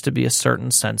has to be a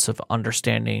certain sense of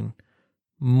understanding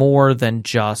more than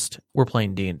just we're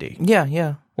playing D&D.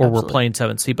 Yeah. Or absolutely. we're playing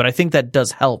 7th. But I think that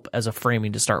does help as a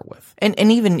framing to start with. And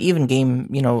even game,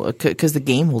 you know, because the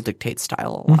game will dictate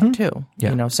style a lot too. Yeah.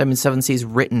 You know, 7th is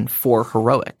written for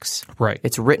heroics. Right.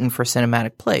 It's written for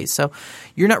cinematic plays. So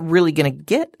you're not really going to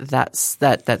get that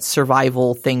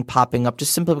survival thing popping up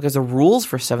just simply because the rules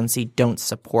for 7th don't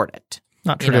support it.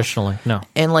 Not traditionally, no.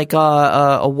 And like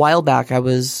a while back, I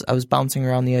was bouncing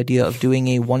around the idea of doing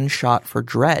a one shot for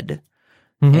Dread.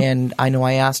 And I know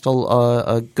I asked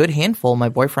a good handful, my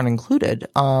boyfriend included,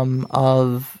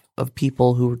 of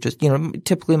people who were just, you know,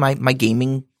 typically my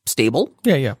gaming stable.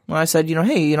 Yeah. When I said, you know,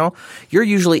 hey, you know, you're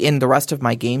usually in the rest of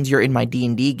my games. You're in my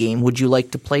D&D game. Would you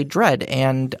like to play Dread?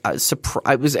 And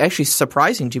it was actually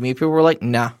surprising to me. People were like,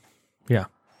 nah. Yeah.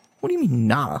 What do you mean,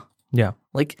 nah? Yeah.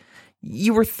 Like,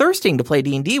 you were thirsting to play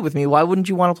D&D with me. Why wouldn't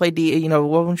you want to play why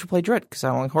wouldn't you play Dread? Because I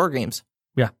don't like horror games.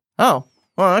 Yeah. Oh.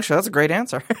 Well, actually, that's a great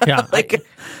answer. Yeah,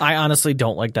 I honestly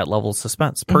don't like that level of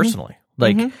suspense, personally.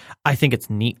 Like, I think it's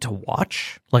neat to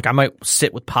watch. Like, I might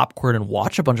sit with popcorn and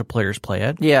watch a bunch of players play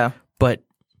it. Yeah. But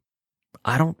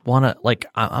I don't want to, like,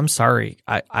 I'm sorry.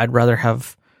 I'd rather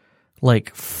have,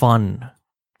 like, fun.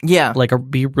 Yeah. Like, or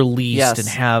be released and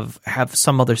have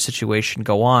some other situation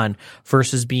go on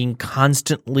versus being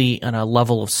constantly in a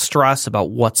level of stress about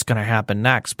what's going to happen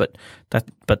next. But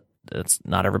it's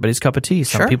not everybody's cup of tea.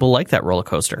 Some people like that roller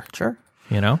coaster. Sure.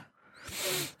 You know?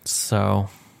 So.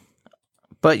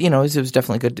 But, you know, it was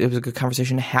definitely good. It was a good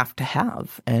conversation to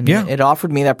have. And it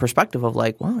offered me that perspective of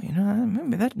like, well, you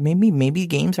know, maybe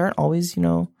games aren't always, you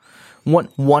know, one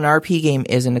RP game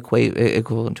isn't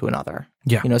equivalent to another.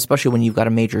 Yeah. You know, especially when you've got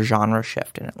a major genre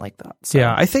shift in it like that. So.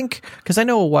 Yeah. I think, because I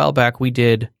know a while back we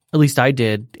did, at least I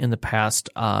did in the past,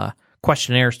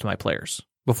 questionnaires to my players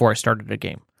before I started a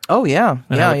game. Oh, yeah.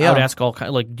 I would ask all kind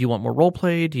of, like, do you want more role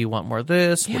play? Do you want more of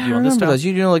this? Yeah, what do you want this stuff? those.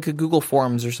 You know, like a Google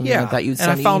Forms or something like that. You'd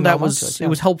send and I found that it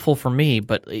was helpful for me.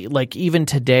 But like even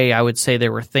today, I would say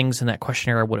there were things in that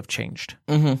questionnaire I would have changed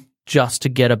just to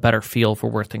get a better feel for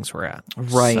where things were at.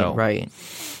 Right, so, right.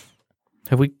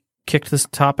 Have we kicked this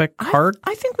topic hard?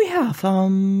 I think we have.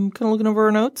 Kind of looking over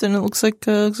our notes, and it looks like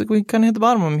we kind of hit the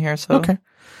bottom of them here. So okay.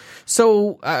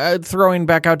 So, throwing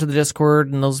back out to the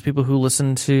Discord and those people who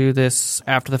listen to this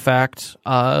after the fact,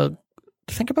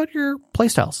 think about your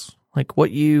playstyles, like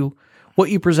what you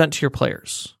present to your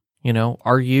players. You know,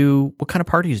 what kind of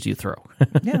parties do you throw?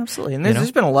 Yeah, absolutely. And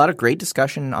there's been a lot of great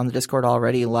discussion on the Discord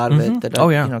already. A lot of it that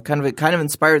you know, kind of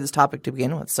inspired this topic to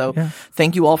begin with. So,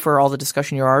 thank you all for all the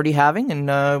discussion you're already having,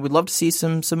 and we'd love to see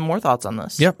some more thoughts on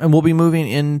this. Yep, and we'll be moving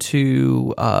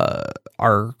into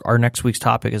our next week's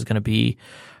topic is going to be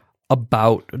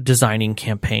about designing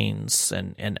campaigns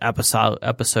and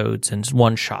episodes and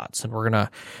one shots, and we're gonna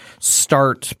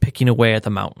start picking away at the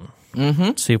mountain.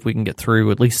 See if we can get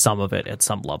through at least some of it at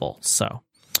some level. So,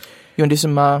 you want to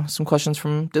do some questions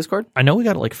from Discord? I know we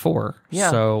got like 4. Yeah.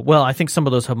 So, well, I think some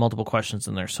of those have multiple questions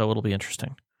in there, so it'll be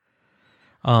interesting.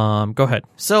 Go ahead.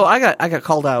 So I got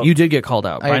called out. You did get called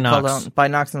out by Knox. Called out by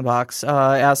Knox in the Box.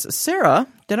 Asked Sarah,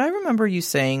 did I remember you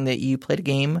saying that you played a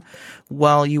game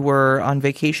while you were on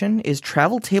vacation? Is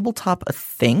travel tabletop a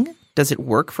thing? Does it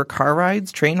work for car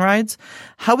rides, train rides?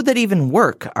 How would that even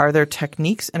work? Are there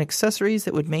techniques and accessories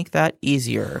that would make that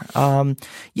easier?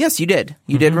 Yes, you did.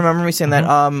 You did remember me saying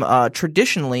that.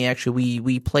 Traditionally, actually,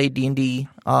 we played D&D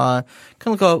kind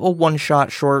of like a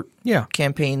one-shot short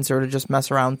campaign, sort of just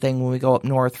mess around thing when we go up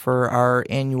north for our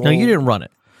annual. No, you didn't run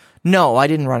it. No, I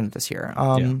didn't run it this year.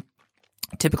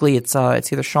 Typically, it's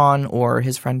either Sean or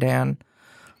his friend Dan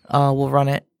will run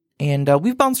it. And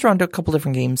we've bounced around to a couple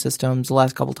different game systems. The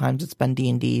last couple times it's been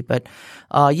D&D. But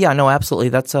yeah, no, absolutely.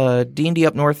 That's D&D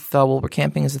up north while we're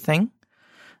camping is a thing.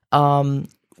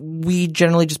 We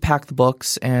generally just pack the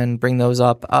books and bring those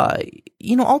up.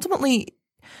 You know, ultimately,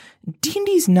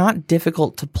 D&D is not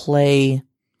difficult to play,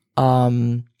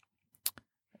 you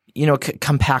know,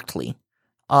 compactly.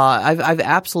 I've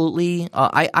absolutely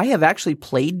I have actually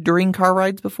played during car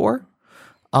rides before.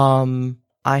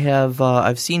 I have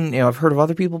I've seen, I've heard of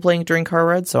other people playing it during car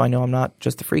rides, so I know I'm not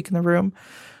just the freak in the room.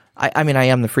 I mean, I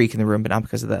am the freak in the room, but not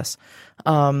because of this.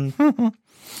 And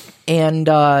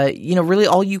really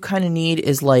all you kind of need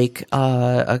is like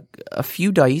a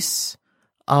few dice,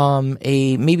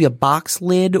 maybe a box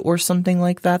lid or something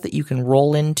like that you can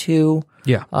roll into.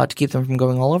 Yeah. To keep them from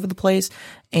going all over the place.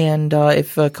 And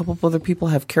if a couple of other people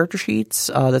have character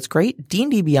sheets, that's great.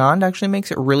 D&D Beyond actually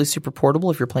makes it really super portable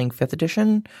if you're playing 5th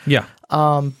edition. Yeah.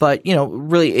 But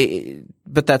really,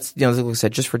 but that's, like I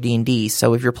said, just for D&D.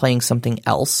 So if you're playing something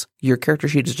else, your character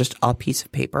sheet is just a piece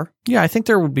of paper. Yeah, I think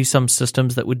there would be some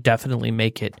systems that would definitely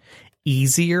make it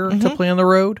easier to play on the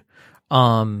road.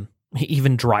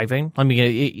 Even driving. I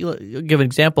mean, I'll give an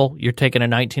example. You're taking a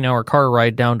 19-hour car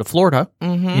ride down to Florida,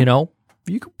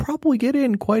 you could probably get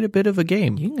in quite a bit of a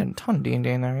game. You can get a ton of D&D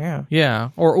in there, yeah. Yeah,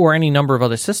 or any number of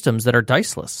other systems that are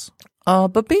diceless.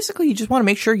 But basically, you just want to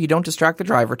make sure you don't distract the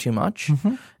driver too much.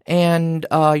 And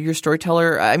your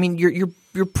storyteller, I mean,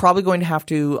 you're probably going to have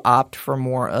to opt for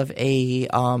more of a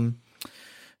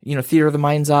theater of the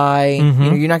mind's eye.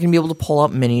 You're not going to be able to pull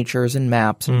up miniatures and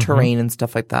maps and terrain and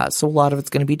stuff like that. So a lot of it's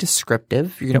going to be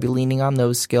descriptive. You're going to be leaning on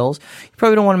those skills. You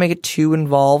probably don't want to make it too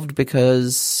involved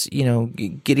because,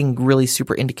 getting really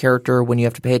super into character when you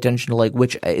have to pay attention to like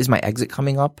which is my exit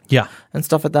coming up. Yeah. And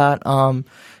stuff like that.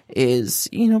 Is,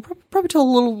 probably tell a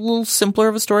little simpler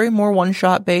of a story, more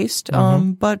one-shot based.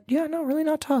 But yeah, no, really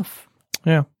not tough.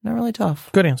 Yeah. Not really tough.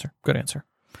 Good answer.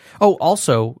 Oh,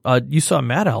 also, you saw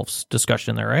Mad Elf's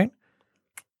discussion there, right?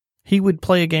 He would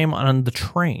play a game on the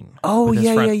train. Oh, with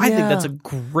his friend. yeah. I think that's a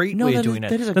great way of doing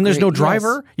it. Then there's no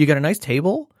driver. Yes. You got a nice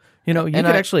table. You could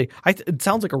actually. It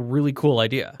sounds like a really cool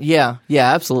idea. Yeah,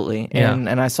 absolutely.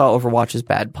 And I saw Overwatch's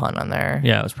bad pun on there.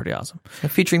 Yeah, it was pretty awesome.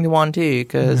 Featuring the one too,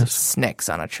 because Snicks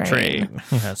on a train.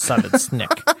 Yeah, Solid Snick.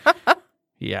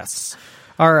 Yes.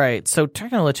 All right, so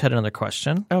technically, let's head another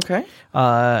question. Okay.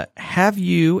 Have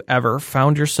you ever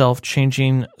found yourself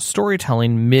changing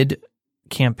storytelling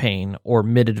mid-campaign or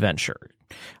mid-adventure?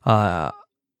 A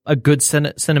good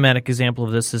cinematic example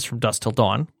of this is from Dusk Till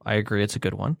Dawn. I agree, it's a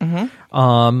good one.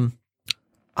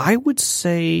 I would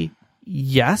say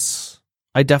yes,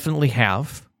 I definitely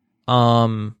have.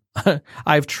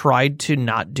 I've tried to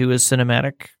not do as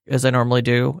cinematic as I normally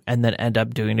do and then end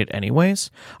up doing it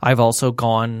anyways. I've also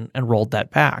gone and rolled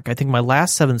that back. I think my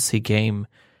last 7th Sea game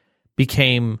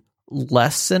became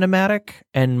less cinematic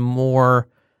and more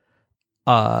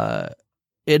it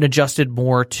adjusted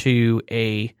more to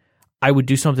I would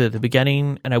do something at the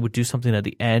beginning and I would do something at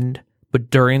the end, but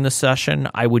during the session,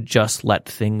 I would just let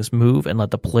things move and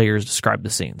let the players describe the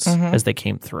scenes as they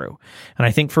came through. And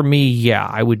I think for me, yeah,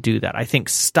 I would do that. I think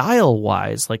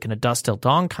style-wise, like in a Dusk Till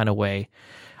Dawn kind of way,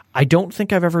 I don't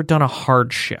think I've ever done a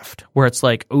hard shift where it's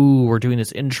like, ooh, we're doing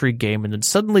this intrigue game, and then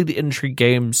suddenly the intrigue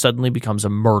game suddenly becomes a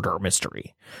murder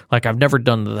mystery. Like, I've never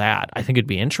done that. I think it'd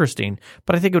be interesting,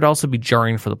 but I think it would also be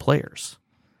jarring for the players.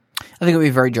 I think it would be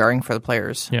very jarring for the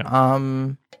players. Yeah.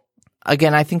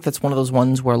 Again, I think that's one of those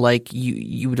ones where like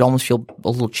you would almost feel a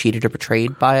little cheated or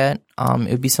betrayed by it. It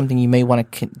would be something you may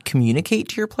want to communicate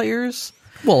to your players.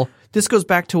 Well, this goes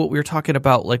back to what we were talking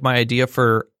about, like my idea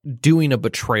for doing a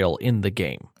betrayal in the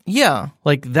game. Yeah.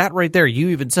 Like that right there, you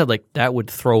even said like that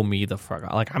would throw me the fuck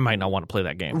out. Like I might not want to play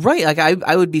that game. Right. Like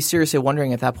I would be seriously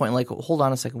wondering at that point, like, hold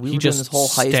on a second. We were doing this whole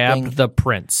heist stabbed thing. the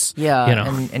prince. Yeah.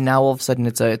 And now all of a sudden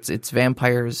it's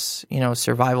vampires,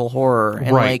 survival horror.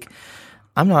 And like,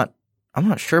 I'm not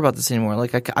sure about this anymore.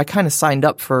 Like I kind of signed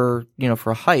up for a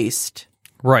heist.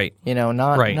 Right.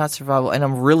 Not survival. And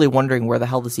I'm really wondering where the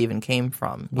hell this even came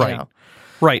from. Right.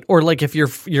 Right. Or like if you're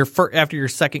after your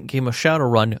second game of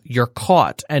Shadowrun, you're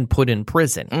caught and put in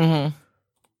prison. Mm-hmm.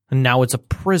 And now it's a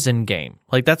prison game.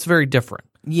 Like that's very different.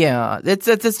 Yeah. It's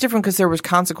different because there was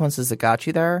consequences that got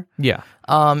you there. Yeah.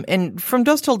 And from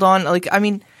Dusk Till Dawn, like, I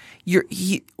mean,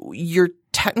 you're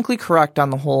technically correct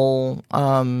on the whole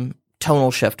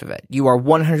tonal shift of it. You are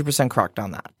 100% correct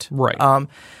on that. Right.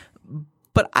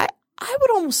 But I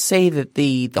would almost say that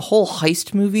the whole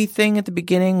heist movie thing at the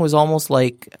beginning was almost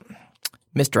like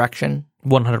misdirection.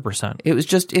 100%.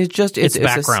 It's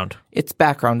background. It's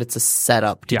background. It's a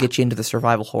setup to get you into the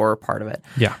survival horror part of it.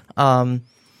 Yeah.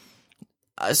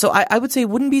 So I would say it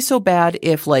wouldn't be so bad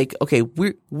if like, okay,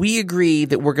 we agree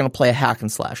that we're going to play a hack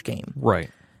and slash game. Right.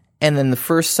 And then the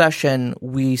first session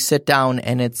we sit down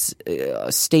and it's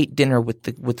a state dinner with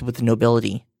the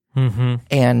nobility. Mm-hmm.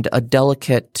 And a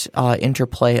delicate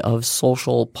interplay of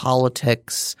social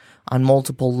politics on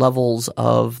multiple levels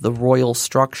of the royal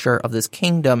structure of this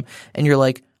kingdom. And you're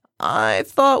like, I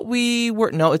thought we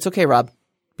were – no, it's okay, Rob.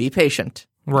 Be patient.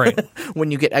 Right. When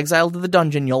you get exiled to the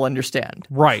dungeon, you'll understand.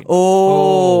 Right.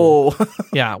 Oh.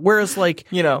 Yeah. Whereas, like,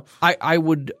 I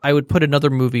would put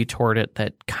another movie toward it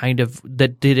that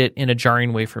did it in a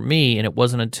jarring way for me, and it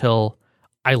wasn't until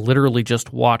I literally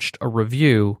just watched a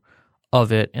review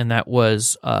of it, and that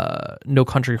was No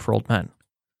Country for Old Men.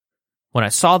 When I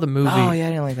saw the movie... Oh, yeah, I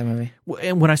didn't like that movie.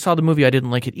 And when I saw the movie, I didn't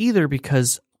like it either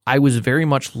because I was very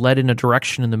much led in a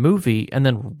direction in the movie, and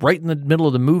then right in the middle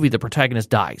of the movie, the protagonist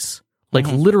dies. Like,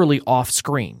 literally off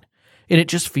screen. And it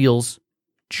just feels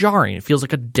jarring. It feels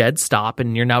like a dead stop,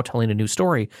 and you're now telling a new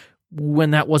story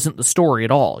when that wasn't the story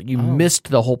at all. You missed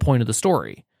the whole point of the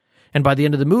story. And by the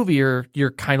end of the movie,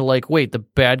 you're kind of like, wait, the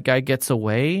bad guy gets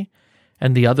away,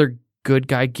 and the other good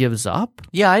guy gives up?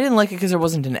 Yeah, I didn't like it because there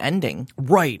wasn't an ending.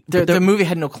 Right. The movie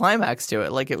had no climax to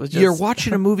it. Like, it was just... You're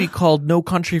watching a movie called No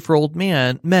Country for Old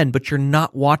Men, but you're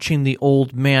not watching the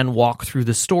old man walk through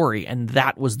the story, and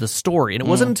that was the story. And it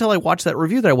wasn't until I watched that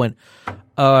review that I went,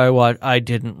 I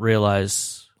didn't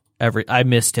realize I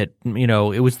missed it.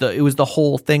 It was the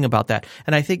whole thing about that.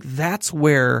 And I think that's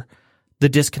where the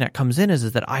disconnect comes in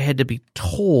is that I had to be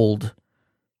told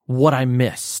what I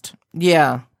missed.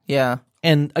 Yeah.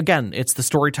 And again, it's the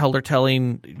storyteller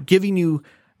giving you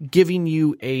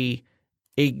a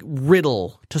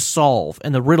riddle to solve,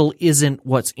 and the riddle isn't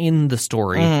what's in the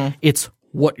story; it's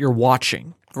what you're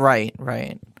watching. Right.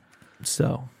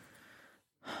 So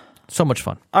much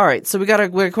fun. All right, so we got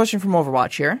a question from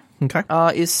Overwatch here. Okay,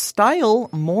 is style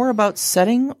more about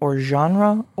setting or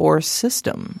genre or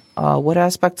system? What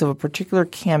aspects of a particular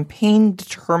campaign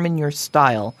determine your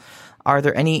style? Are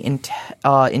there any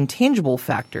intangible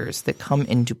factors that come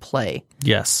into play?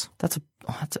 Yes. That's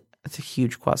a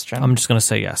huge question. I'm just going to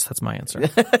say yes. That's my answer.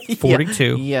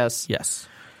 42. Yeah, yes.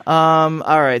 All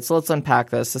right, so let's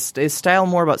unpack this. Is style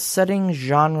more about setting,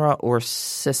 genre, or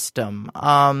system?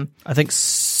 I think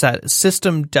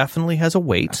system definitely has a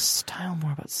weight. Style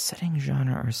more about setting,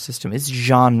 genre, or system? It's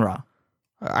genre.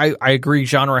 I agree.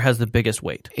 Genre has the biggest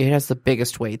weight. It has the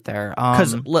biggest weight there.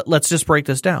 Because let's just break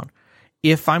this down.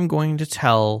 If I'm going to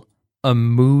tell a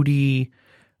moody,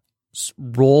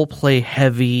 role-play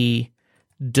heavy,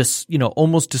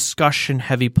 almost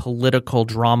discussion-heavy political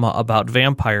drama about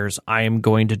vampires, I am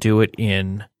going to do it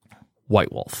in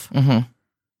White Wolf. Mm-hmm.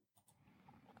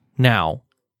 Now,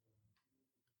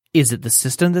 is it the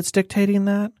system that's dictating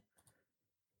that?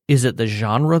 Is it the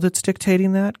genre that's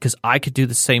dictating that? Because I could do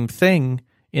the same thing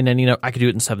in I could do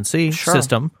it in 7C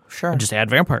system and just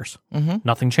add vampires. Mm-hmm.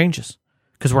 Nothing changes.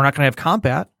 Because we're not going to have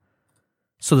combat,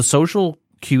 so the social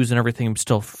cues and everything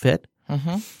still fit.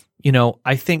 Mm-hmm.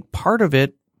 I think part of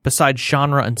it, besides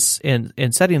genre and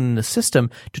setting in the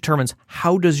system, determines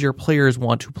how does your players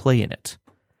want to play in it.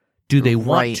 Do they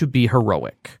want to be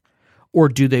heroic, or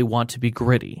do they want to be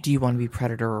gritty? Do you want to be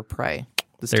predator or prey?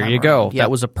 There you go. Yep.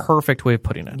 That was a perfect way of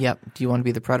putting it. Yep. Do you want to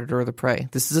be the predator or the prey?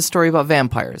 This is a story about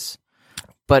vampires,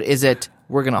 but is it?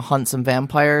 We're going to hunt some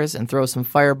vampires and throw some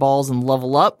fireballs and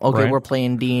level up. Okay, We're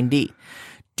playing D&D.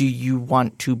 Do you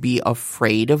want to be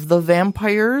afraid of the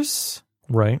vampires?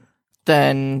 Right.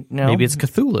 Then, maybe it's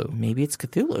Cthulhu. Maybe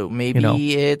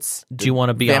it's do you want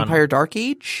to be Vampire Dark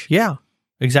Age? Yeah,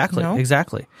 exactly.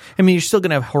 Exactly. I mean, you're still going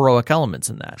to have heroic elements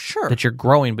in that. Sure. That you're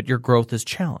growing, but your growth is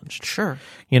challenged. Sure.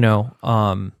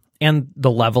 And the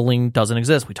leveling doesn't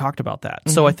exist. We talked about that.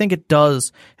 So I think it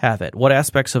does have it. What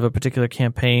aspects of a particular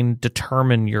campaign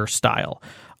determine your style?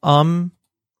 I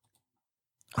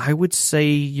would say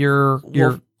your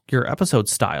episode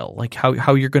style, like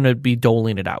how you're going to be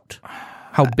doling it out,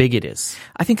 how big it is.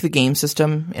 I think the game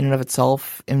system in and of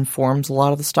itself informs a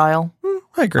lot of the style.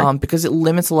 I agree. Because it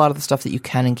limits a lot of the stuff that you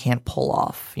can and can't pull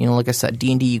off. Like I said,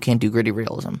 D&D, you can't do gritty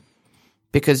realism.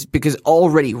 Because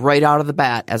already right out of the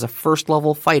bat, as a first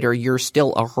level fighter, you're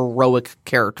still a heroic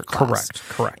character class.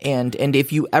 Correct. And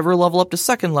if you ever level up to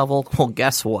second level, well,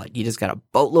 guess what? You just got a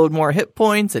boatload more hit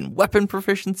points and weapon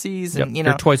proficiencies, and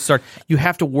your toys start. You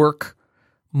have to work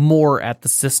more at the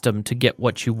system to get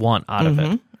what you want out of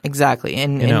it. Exactly,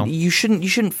 and you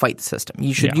shouldn't fight the system.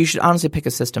 You should honestly pick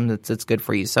a system that's good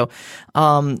for you. So,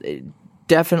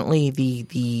 definitely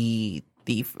the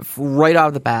right out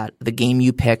of the bat, the game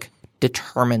you pick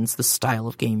determines the style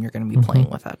of game you're going to be playing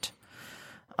with it.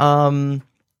 And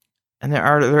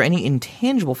are there any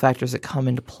intangible factors that come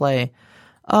into play?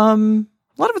 A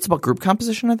lot of it's about group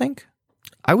composition, I think.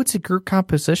 I would say group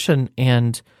composition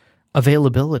and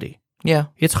availability. Yeah.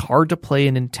 It's hard to play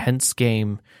an intense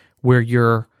game where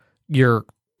you're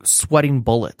sweating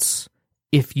bullets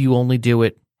if you only do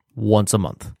it once a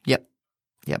month. Yep.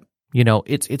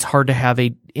 It's hard to have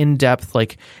a in-depth,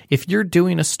 like, if you're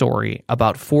doing a story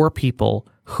about 4 people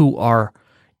who are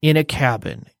in a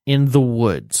cabin in the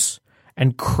woods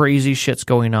and crazy shit's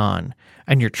going on,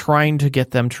 and you're trying to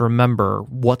get them to remember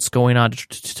what's going on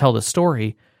to tell the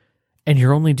story, and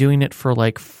you're only doing it for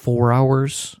like 4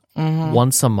 hours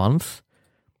once a month,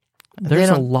 there's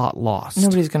a lot lost.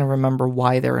 Nobody's going to remember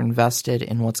why they're invested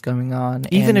in what's going on.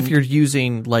 Even if you're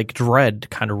using like Dread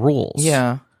kind of rules.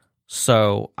 Yeah.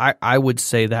 So I would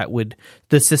say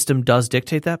the system does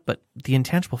dictate that, but the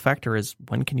intangible factor is,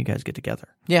 when can you guys get together?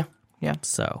 Yeah. Yeah.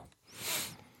 So,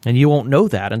 and you won't know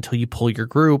that until you pull your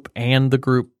group and the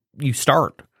group you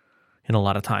start in a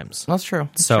lot of times. That's true.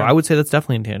 I would say that's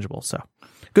definitely intangible. So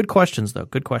good questions though.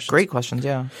 Good questions. Great questions.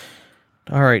 Yeah.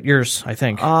 All right. Yours, I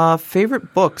think.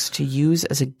 Favorite books to use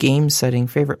as a game setting,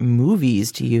 favorite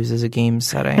movies to use as a game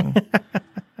setting.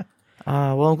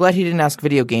 Well, I'm glad he didn't ask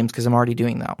video games because I'm already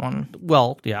doing that one.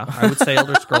 Well, yeah, I would say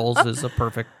Elder Scrolls is a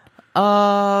perfect.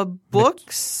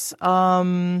 Books.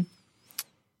 So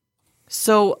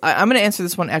I'm going to answer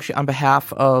this one actually on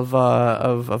behalf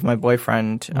of my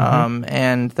boyfriend,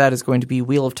 and that is going to be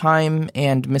Wheel of Time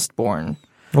and Mistborn.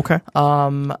 Okay.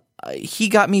 He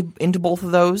got me into both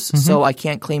of those, so I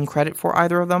can't claim credit for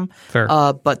either of them. Fair.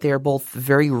 But they are both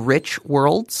very rich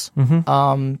worlds.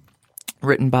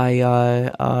 Written by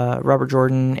Robert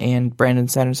Jordan and Brandon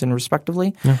Sanderson,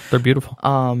 respectively. Yeah, they're beautiful.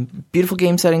 Beautiful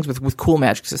game settings with cool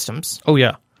magic systems. Oh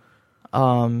yeah.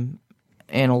 And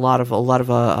a lot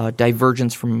of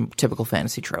divergence from typical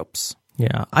fantasy tropes.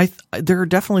 Yeah, there are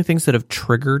definitely things that have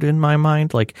triggered in my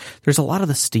mind. Like, there's a lot of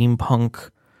the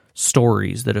steampunk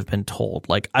stories that have been told.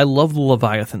 Like, I love the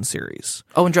Leviathan series.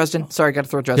 Oh, and Dresden. Sorry, I got to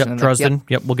throw Dresden in there. Dresden.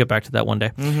 Yep, we'll get back to that one day.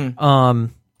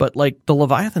 But like the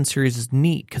Leviathan series is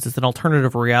neat because it's an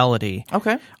alternative reality.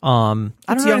 Okay. I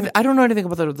don't know anything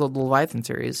about the Leviathan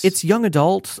series. It's young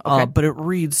adult, but it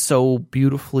reads so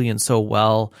beautifully and so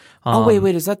well.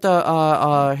 Wait, is that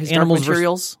the his Dark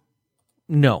Materials?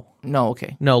 No.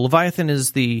 Okay. No, Leviathan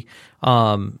is the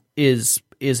is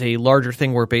a larger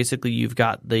thing where basically you've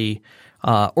got the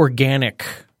organic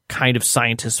kind of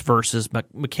scientists versus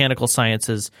mechanical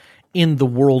sciences in the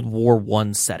World War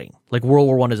I setting. Like, World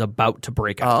War I is about to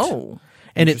break out. Oh,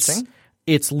 and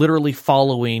it's literally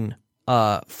following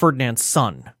Ferdinand's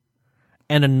son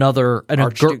and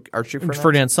Archduke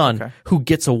Ferdinand's son, who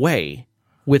gets away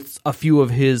with a few of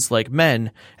his like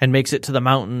men and makes it to the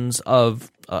mountains of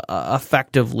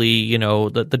effectively,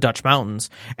 the Dutch mountains.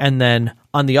 And then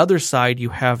on the other side, you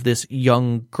have this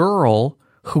young girl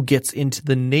who gets into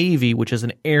the Navy, which is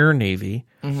an air navy,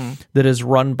 that is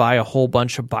run by a whole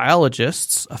bunch of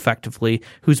biologists, effectively,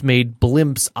 who's made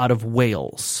blimps out of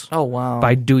whales. Oh, wow.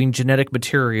 By doing genetic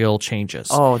material changes.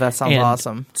 Oh, that sounds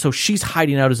awesome. So she's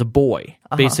hiding out as a boy,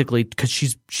 basically, because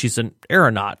she's an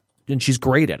aeronaut, and she's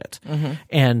great at it.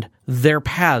 And their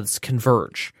paths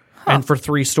converge. And for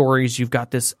 3 stories, you've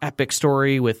got this epic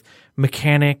story with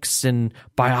mechanics and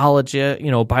biology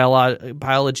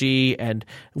and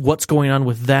what's going on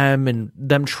with them and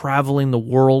them traveling the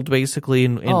world basically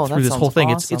and through this whole thing.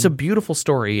 Awesome. It's a beautiful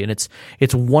story and it's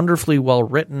wonderfully well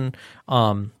written.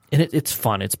 And it's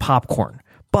fun. It's popcorn.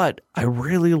 But I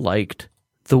really liked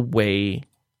the way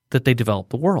that they developed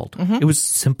the world. It was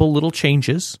simple little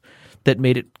changes that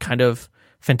made it kind of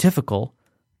fantastical,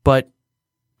 but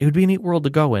it would be a neat world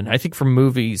to go in. I think for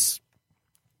movies,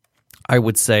 I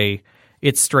would say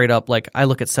it's straight up like I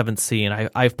look at Seventh Sea and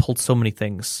I've pulled so many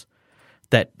things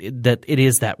that it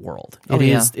is that world.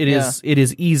 It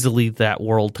is easily that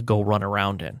world to go run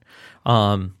around in.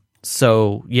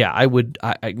 So yeah, I would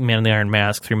Man in the Iron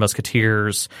Mask, Three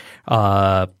Musketeers,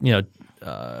 Don Juan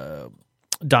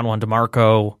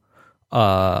DeMarco,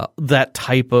 that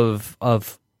type of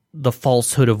the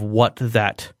falsehood of what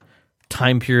that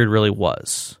time period really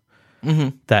was.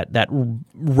 That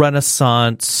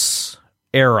Renaissance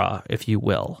era, if you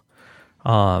will,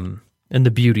 and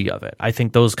the beauty of it. I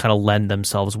think those kind of lend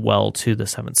themselves well to the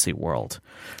Seventh Sea world.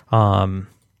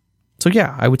 So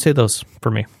yeah, I would say those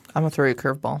for me. I'm gonna throw you a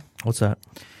curveball. What's that?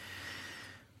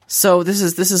 So this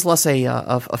is less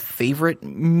a favorite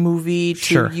movie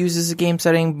to use as a game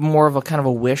setting, more of a kind of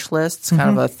a wish list. It's kind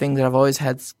of a thing that I've always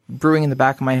had brewing in the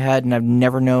back of my head, and I've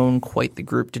never known quite the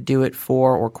group to do it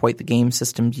for, or quite the game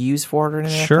system to use for it, or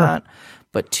anything like that.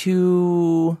 But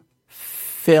 2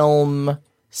 film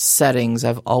settings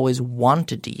I've always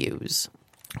wanted to use.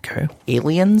 Okay.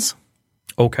 Aliens.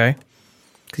 Okay.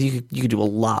 Because you could do a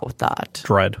lot with that.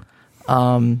 Dread.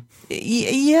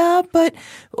 Yeah, but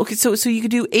okay. So you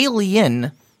could do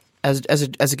Alien as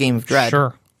a game of Dread,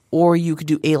 or you could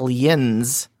do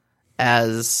Aliens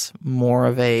as more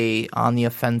of a on the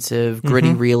offensive,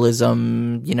 gritty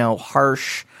realism.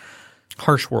 Harsh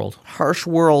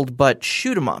world, but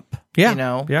shoot 'em up. Yeah, you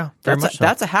know, yeah, very much so.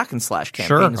 That's a hack and slash campaign.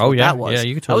 Sure. Is what yeah, that was. yeah.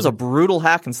 You could that was totally. a brutal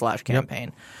hack and slash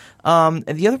campaign. And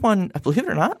the other one, believe it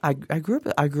or not, I grew up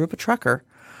a Trekker.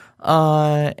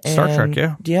 Star Trek,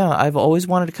 yeah. Yeah, I've always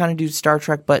wanted to kind of do Star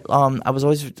Trek, but I was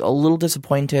always a little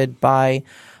disappointed by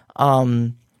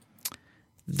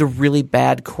the really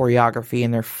bad choreography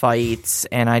in their fights,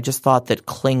 and I just thought that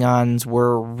Klingons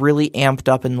were really amped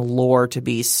up in the lore to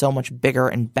be so much bigger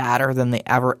and badder than they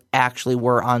ever actually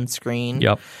were on screen.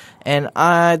 Yep. And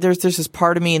there's this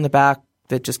part of me in the back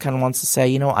that just kind of wants to say,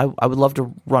 you know, I would love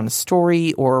to run a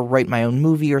story or write my own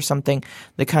movie or something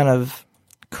that kind of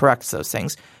corrects those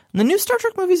things. And the new Star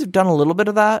Trek movies have done a little bit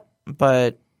of that,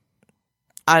 but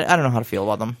I don't know how to feel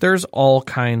about them. There's all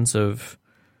kinds of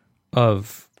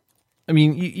I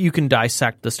mean, you can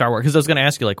dissect the Star Wars, because I was going to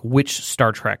ask you, like, which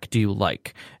Star Trek do you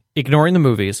like? Ignoring the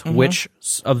movies, which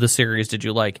of the series did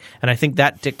you like? And I think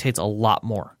that dictates a lot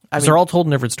more. Because they're all told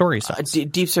in different stories.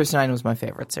 Deep Space Nine was my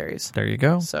favorite series. There you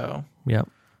go. So, yeah.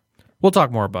 We'll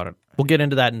talk more about it. We'll get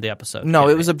into that in the episode. No,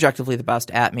 it was objectively the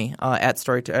best at me. At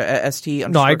ST.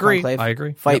 No, I agree. Conclave. I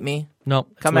agree. Fight me. No,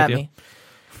 come at me.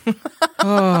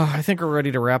 I think we're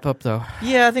ready to wrap up, though.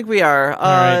 Yeah, I think we are.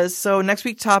 Right. So next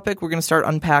week's topic, we're going to start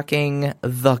unpacking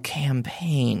the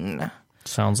campaign.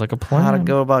 Sounds like a plan. How to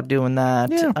go about doing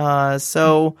that. Yeah.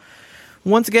 So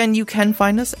once again, you can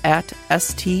find us at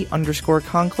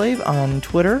st_conclave on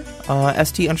Twitter,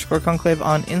 st_conclave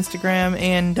on Instagram,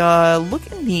 and look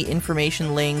in the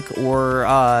information link or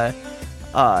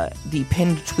the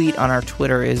pinned tweet on our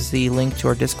Twitter is the link to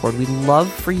our Discord. We'd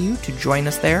love for you to join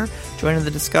us there, join in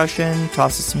the discussion,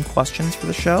 toss us some questions for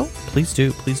the show. Please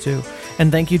do, please do.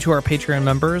 And thank you to our Patreon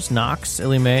members, Knox,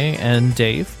 Illy Mae, and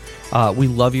Dave. We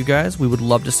love you guys. We would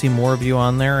love to see more of you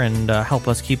on there and help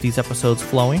us keep these episodes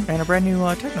flowing. And a brand new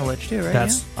Technolich too, right?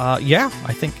 That's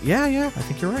I think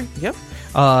you're right. Yep.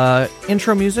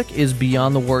 Intro music is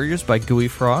Beyond the Warriors by Gooey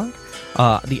Frog.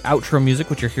 The outro music,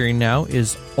 which you're hearing now,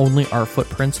 is Only Our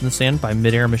Footprints in the Sand by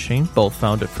Midair Machine, both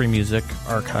found at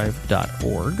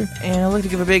freemusicarchive.org. And I'd like to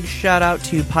give a big shout out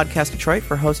to Podcast Detroit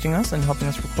for hosting us and helping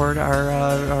us record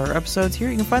our episodes here.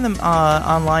 You can find them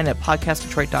online at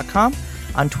podcastdetroit.com,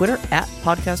 on Twitter at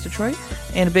Podcast Detroit,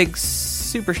 and a big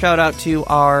super shout out to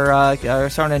our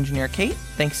sound engineer Kate.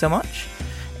 Thanks so much.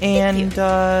 And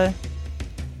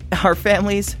our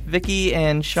families, Vicky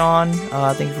and Sean,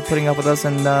 thank you for putting up with us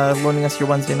and loaning us your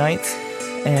Wednesday nights.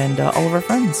 And all of our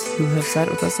friends who have sat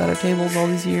with us at our tables all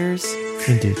these years.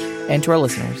 Indeed. And to our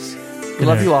listeners. We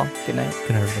love you all. Good night.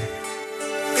 Good night, everybody.